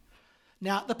month.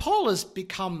 Now, the poll has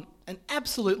become an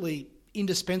absolutely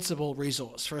indispensable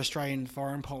resource for Australian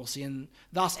foreign policy, and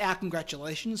thus our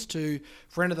congratulations to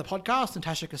friend of the podcast,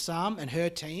 Natasha Kassam, and her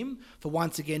team for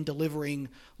once again delivering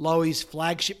Lowy's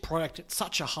flagship product at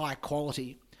such a high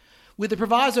quality. With the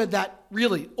proviso that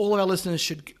really all of our listeners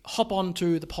should hop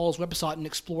onto the poll's website and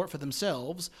explore it for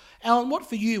themselves. Alan, what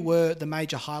for you were the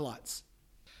major highlights?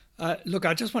 Look,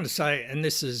 I just want to say, and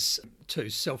this is too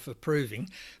self-approving,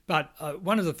 but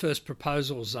one of the first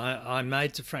proposals I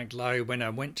made to Frank Lowy when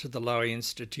I went to the Lowy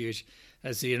Institute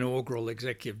as the inaugural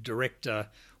executive director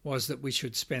was that we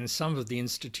should spend some of the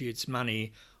Institute's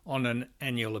money on an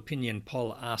annual opinion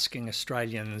poll asking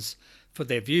Australians for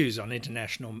their views on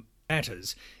international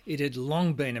matters. It had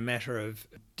long been a matter of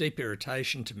deep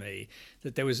irritation to me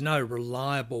that there was no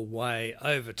reliable way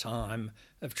over time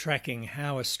of tracking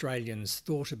how Australians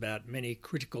thought about many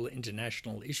critical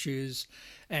international issues,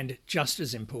 and just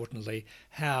as importantly,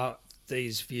 how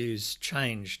these views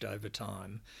changed over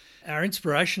time. Our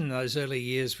inspiration in those early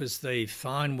years was the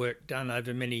fine work done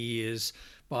over many years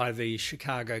by the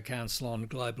Chicago Council on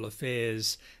Global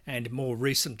Affairs and more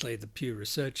recently the Pew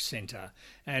Research Centre.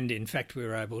 And in fact, we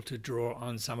were able to draw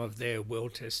on some of their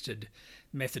well-tested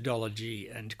methodology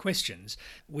and questions.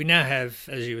 We now have,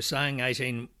 as you were saying,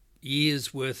 18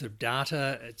 years worth of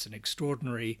data. It's an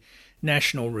extraordinary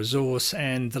national resource,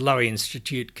 and the Lowy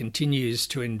Institute continues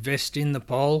to invest in the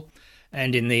poll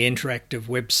and in the interactive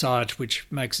website, which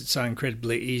makes it so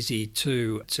incredibly easy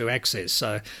to access.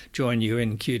 So join you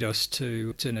in kudos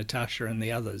to Natasha and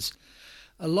the others.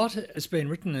 A lot has been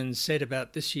written and said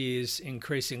about this year's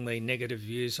increasingly negative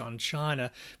views on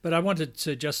China, but I wanted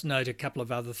to just note a couple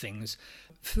of other things.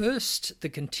 First, the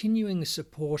continuing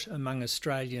support among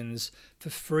Australians for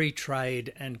free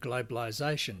trade and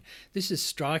globalisation. This is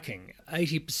striking.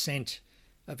 80%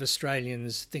 of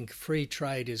Australians think free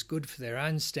trade is good for their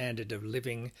own standard of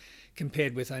living,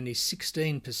 compared with only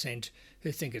 16%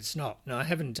 who think it's not. Now, I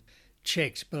haven't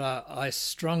checked, but I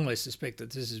strongly suspect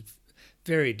that this is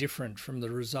very different from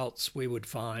the results we would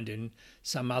find in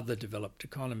some other developed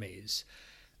economies.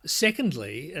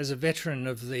 Secondly, as a veteran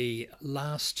of the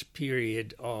last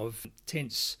period of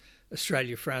tense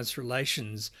Australia-France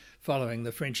relations following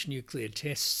the French nuclear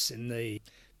tests in the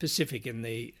Pacific in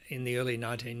the early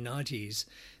 1990s,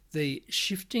 the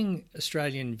shifting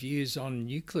Australian views on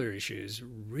nuclear issues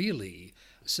really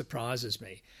surprises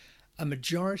me. A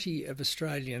majority of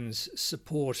Australians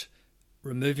support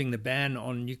removing the ban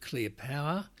on nuclear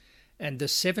power, and the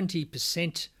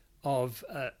 70% of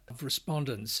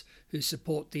respondents who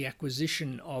support the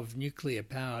acquisition of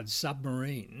nuclear-powered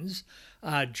submarines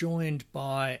are joined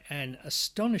by an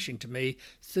astonishing to me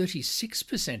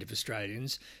 36% of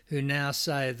Australians who now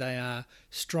say they are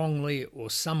strongly or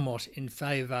somewhat in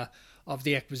favour of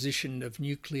the acquisition of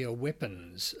nuclear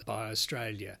weapons by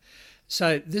Australia.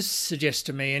 So this suggests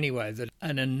to me anyway that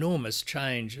an enormous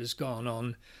change has gone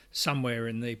on somewhere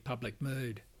in the public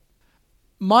mood.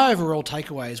 My overall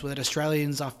takeaways were that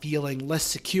Australians are feeling less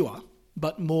secure,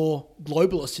 but more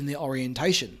globalist in their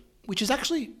orientation, which is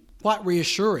actually quite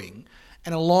reassuring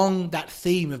and along that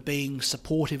theme of being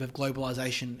supportive of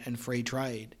globalisation and free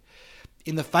trade.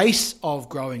 In the face of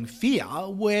growing fear,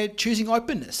 we're choosing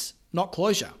openness, not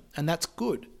closure, and that's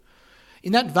good.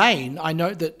 In that vein, I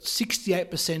note that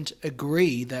 68%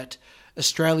 agree that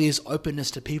Australia's openness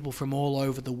to people from all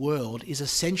over the world is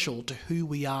essential to who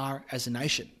we are as a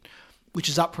nation, which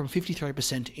is up from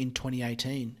 53% in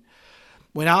 2018.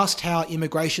 When asked how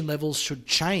immigration levels should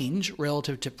change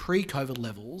relative to pre-COVID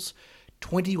levels,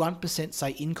 21%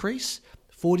 say increase,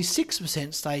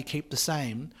 46% say keep the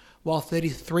same, while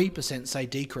 33% say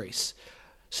decrease.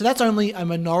 So that's only a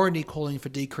minority calling for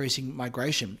decreasing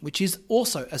migration, which is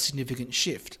also a significant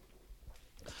shift.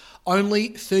 Only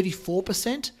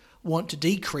 34% want to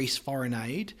decrease foreign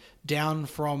aid, down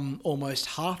from almost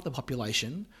half the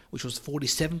population, which was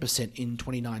 47% in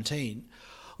 2019,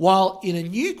 while in a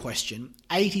new question,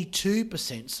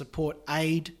 82% support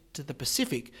aid to the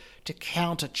Pacific to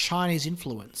counter Chinese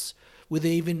influence, with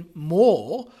even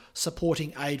more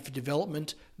supporting aid for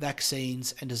development,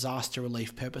 vaccines and disaster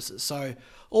relief purposes. So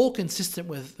all consistent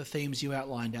with the themes you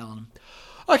outlined, Alan.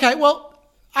 Okay, well,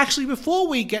 actually, before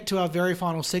we get to our very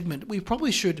final segment, we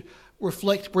probably should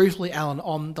reflect briefly, Alan,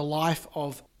 on the life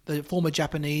of the former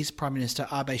Japanese Prime Minister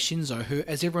Abe Shinzo, who,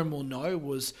 as everyone will know,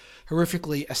 was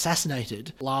horrifically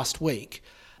assassinated last week.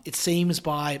 It seems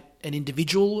by an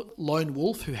individual lone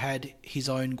wolf who had his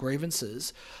own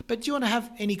grievances. But do you want to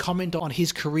have any comment on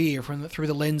his career through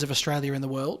the lens of Australia and the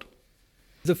world?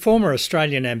 The former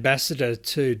Australian ambassador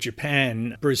to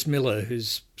Japan, Bruce Miller,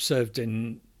 who's served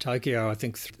in Tokyo, I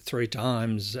think, 3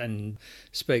 times and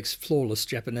speaks flawless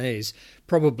Japanese,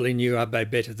 probably knew Abe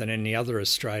better than any other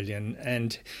Australian.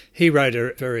 And he wrote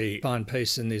a very fine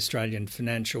piece in the Australian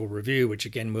Financial Review, which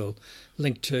again we'll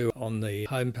link to on the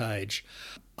homepage.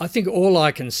 I think all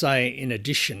I can say in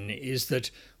addition is that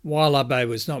while Abe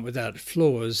was not without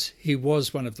flaws, he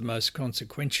was one of the most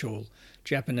consequential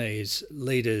Japanese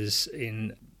leaders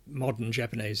in modern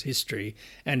Japanese history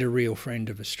and a real friend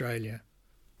of Australia.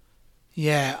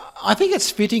 Yeah, I think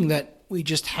it's fitting that we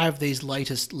just have these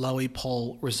latest Lowy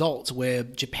poll results where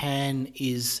Japan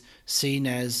is seen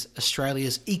as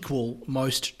Australia's equal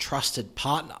most trusted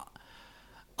partner.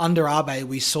 Under Abe,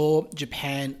 we saw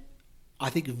Japan, I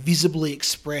think, visibly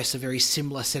express a very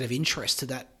similar set of interests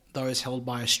to those held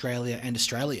by Australia and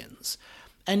Australians,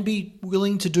 and be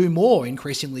willing to do more,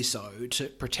 increasingly so, to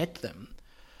protect them.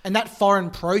 And that foreign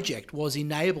project was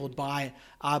enabled by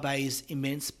Abe's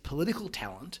immense political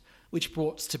talent, which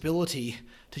brought stability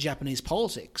to Japanese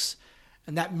politics.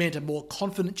 And that meant a more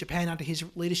confident Japan under his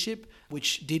leadership,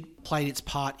 which did play its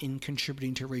part in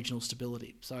contributing to regional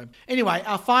stability. So anyway,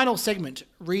 our final segment,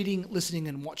 reading, listening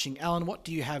and watching. Alan, what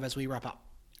do you have as we wrap up?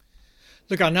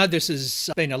 Look, I know this has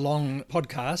been a long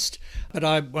podcast, but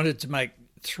I wanted to make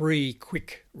 3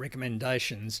 quick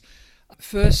recommendations.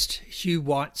 First, Hugh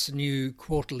White's new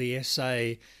quarterly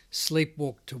essay,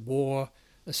 Sleepwalk to War,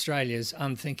 Australia's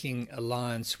Unthinking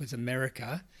Alliance with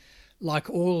America. Like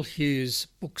all Hugh's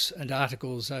books and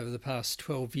articles over the past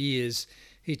 12 years,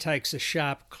 he takes a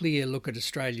sharp, clear look at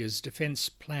Australia's defence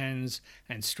plans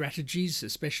and strategies,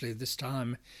 especially this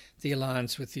time the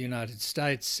alliance with the United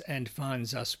States, and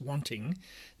finds us wanting.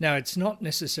 Now, it's not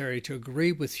necessary to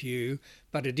agree with Hugh,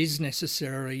 but it is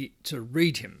necessary to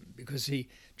read him, because he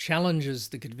challenges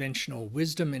the conventional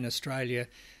wisdom in Australia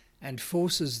and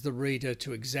forces the reader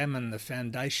to examine the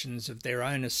foundations of their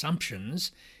own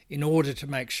assumptions in order to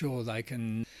make sure they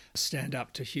can stand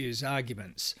up to Hugh's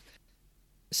arguments.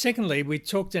 Secondly, we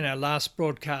talked in our last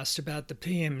broadcast about the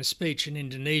PM's speech in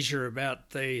Indonesia about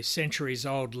the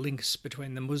centuries-old links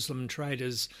between the Muslim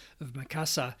traders of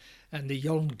Makassar and the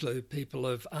Yolngu people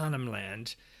of Arnhem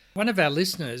Land. One of our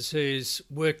listeners who's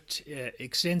worked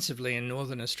extensively in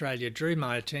Northern Australia drew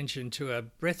my attention to a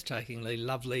breathtakingly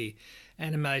lovely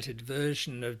animated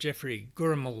version of Geoffrey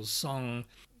Guramal's song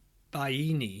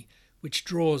Bayini, which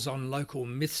draws on local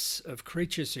myths of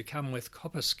creatures who come with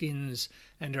copper skins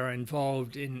and are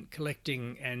involved in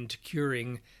collecting and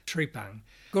curing trepang.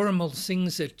 Guramal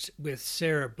sings it with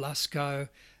Sarah Blasco,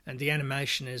 and the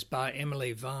animation is by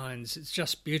Emily Vines. It's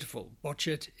just beautiful. Watch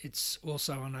it. It's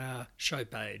also on our show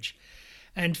page.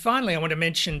 And finally, I want to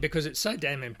mention, because it's so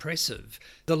damn impressive,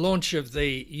 the launch of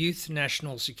the Youth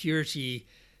National Security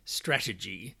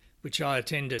Strategy, which I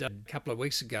attended a couple of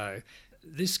weeks ago.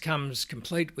 This comes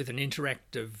complete with an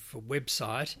interactive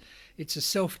website. It's a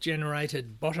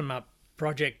self-generated bottom-up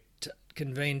project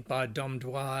convened by Dom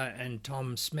Dwyer and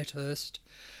Tom Smethurst,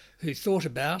 who thought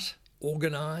about,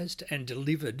 organised and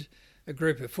delivered a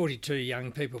group of 42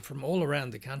 young people from all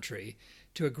around the country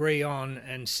to agree on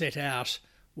and set out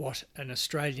what an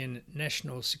Australian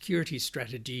national security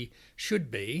strategy should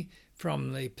be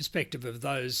from the perspective of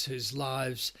those whose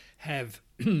lives have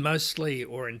mostly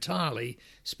or entirely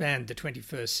spanned the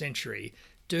 21st century.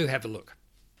 Do have a look.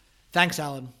 Thanks,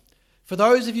 Alan. For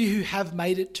those of you who have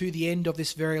made it to the end of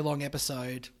this very long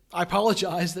episode, I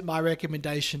apologise that my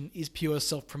recommendation is pure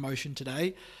self-promotion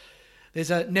today.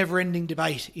 There's a never-ending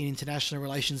debate in international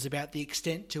relations about the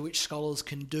extent to which scholars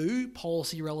can do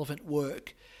policy-relevant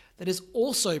work that is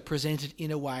also presented in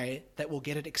a way that will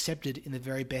get it accepted in the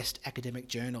very best academic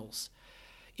journals.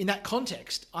 In that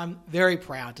context, I'm very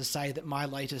proud to say that my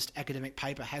latest academic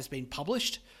paper has been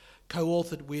published,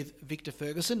 co-authored with Victor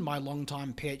Ferguson, my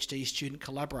longtime PhD student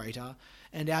collaborator,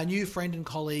 and our new friend and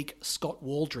colleague Scott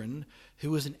Waldron,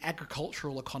 who is an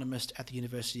agricultural economist at the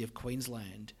University of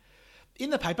Queensland. In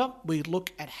the paper, we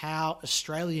look at how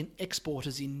Australian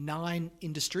exporters in 9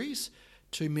 industries,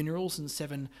 2 minerals and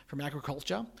 7 from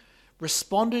agriculture,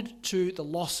 responded to the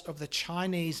loss of the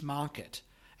Chinese market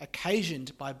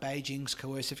occasioned by Beijing's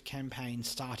coercive campaign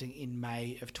starting in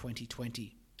May of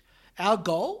 2020. Our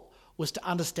goal was to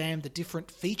understand the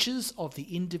different features of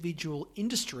the individual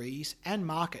industries and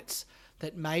markets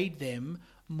that made them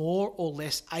more or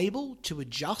less able to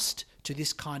adjust to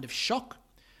this kind of shock,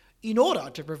 in order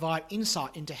to provide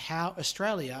insight into how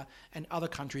Australia and other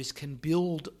countries can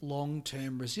build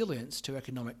long-term resilience to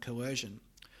economic coercion.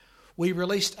 We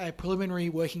released a preliminary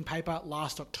working paper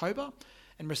last October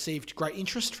and received great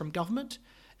interest from government,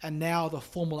 and now the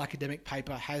formal academic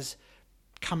paper has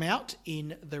come out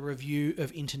in the Review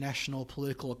of International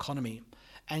Political Economy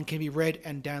and can be read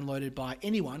and downloaded by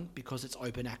anyone because it's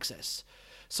open access.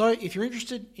 So if you're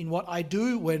interested in what I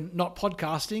do when not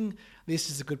podcasting, this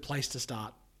is a good place to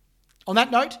start. On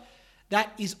that note,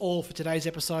 that is all for today's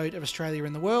episode of Australia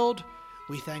in the World.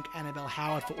 We thank Annabelle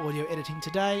Howard for audio editing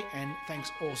today, and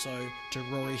thanks also to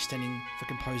Rory Stenning for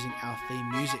composing our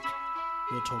theme music.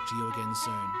 We'll talk to you again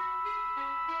soon.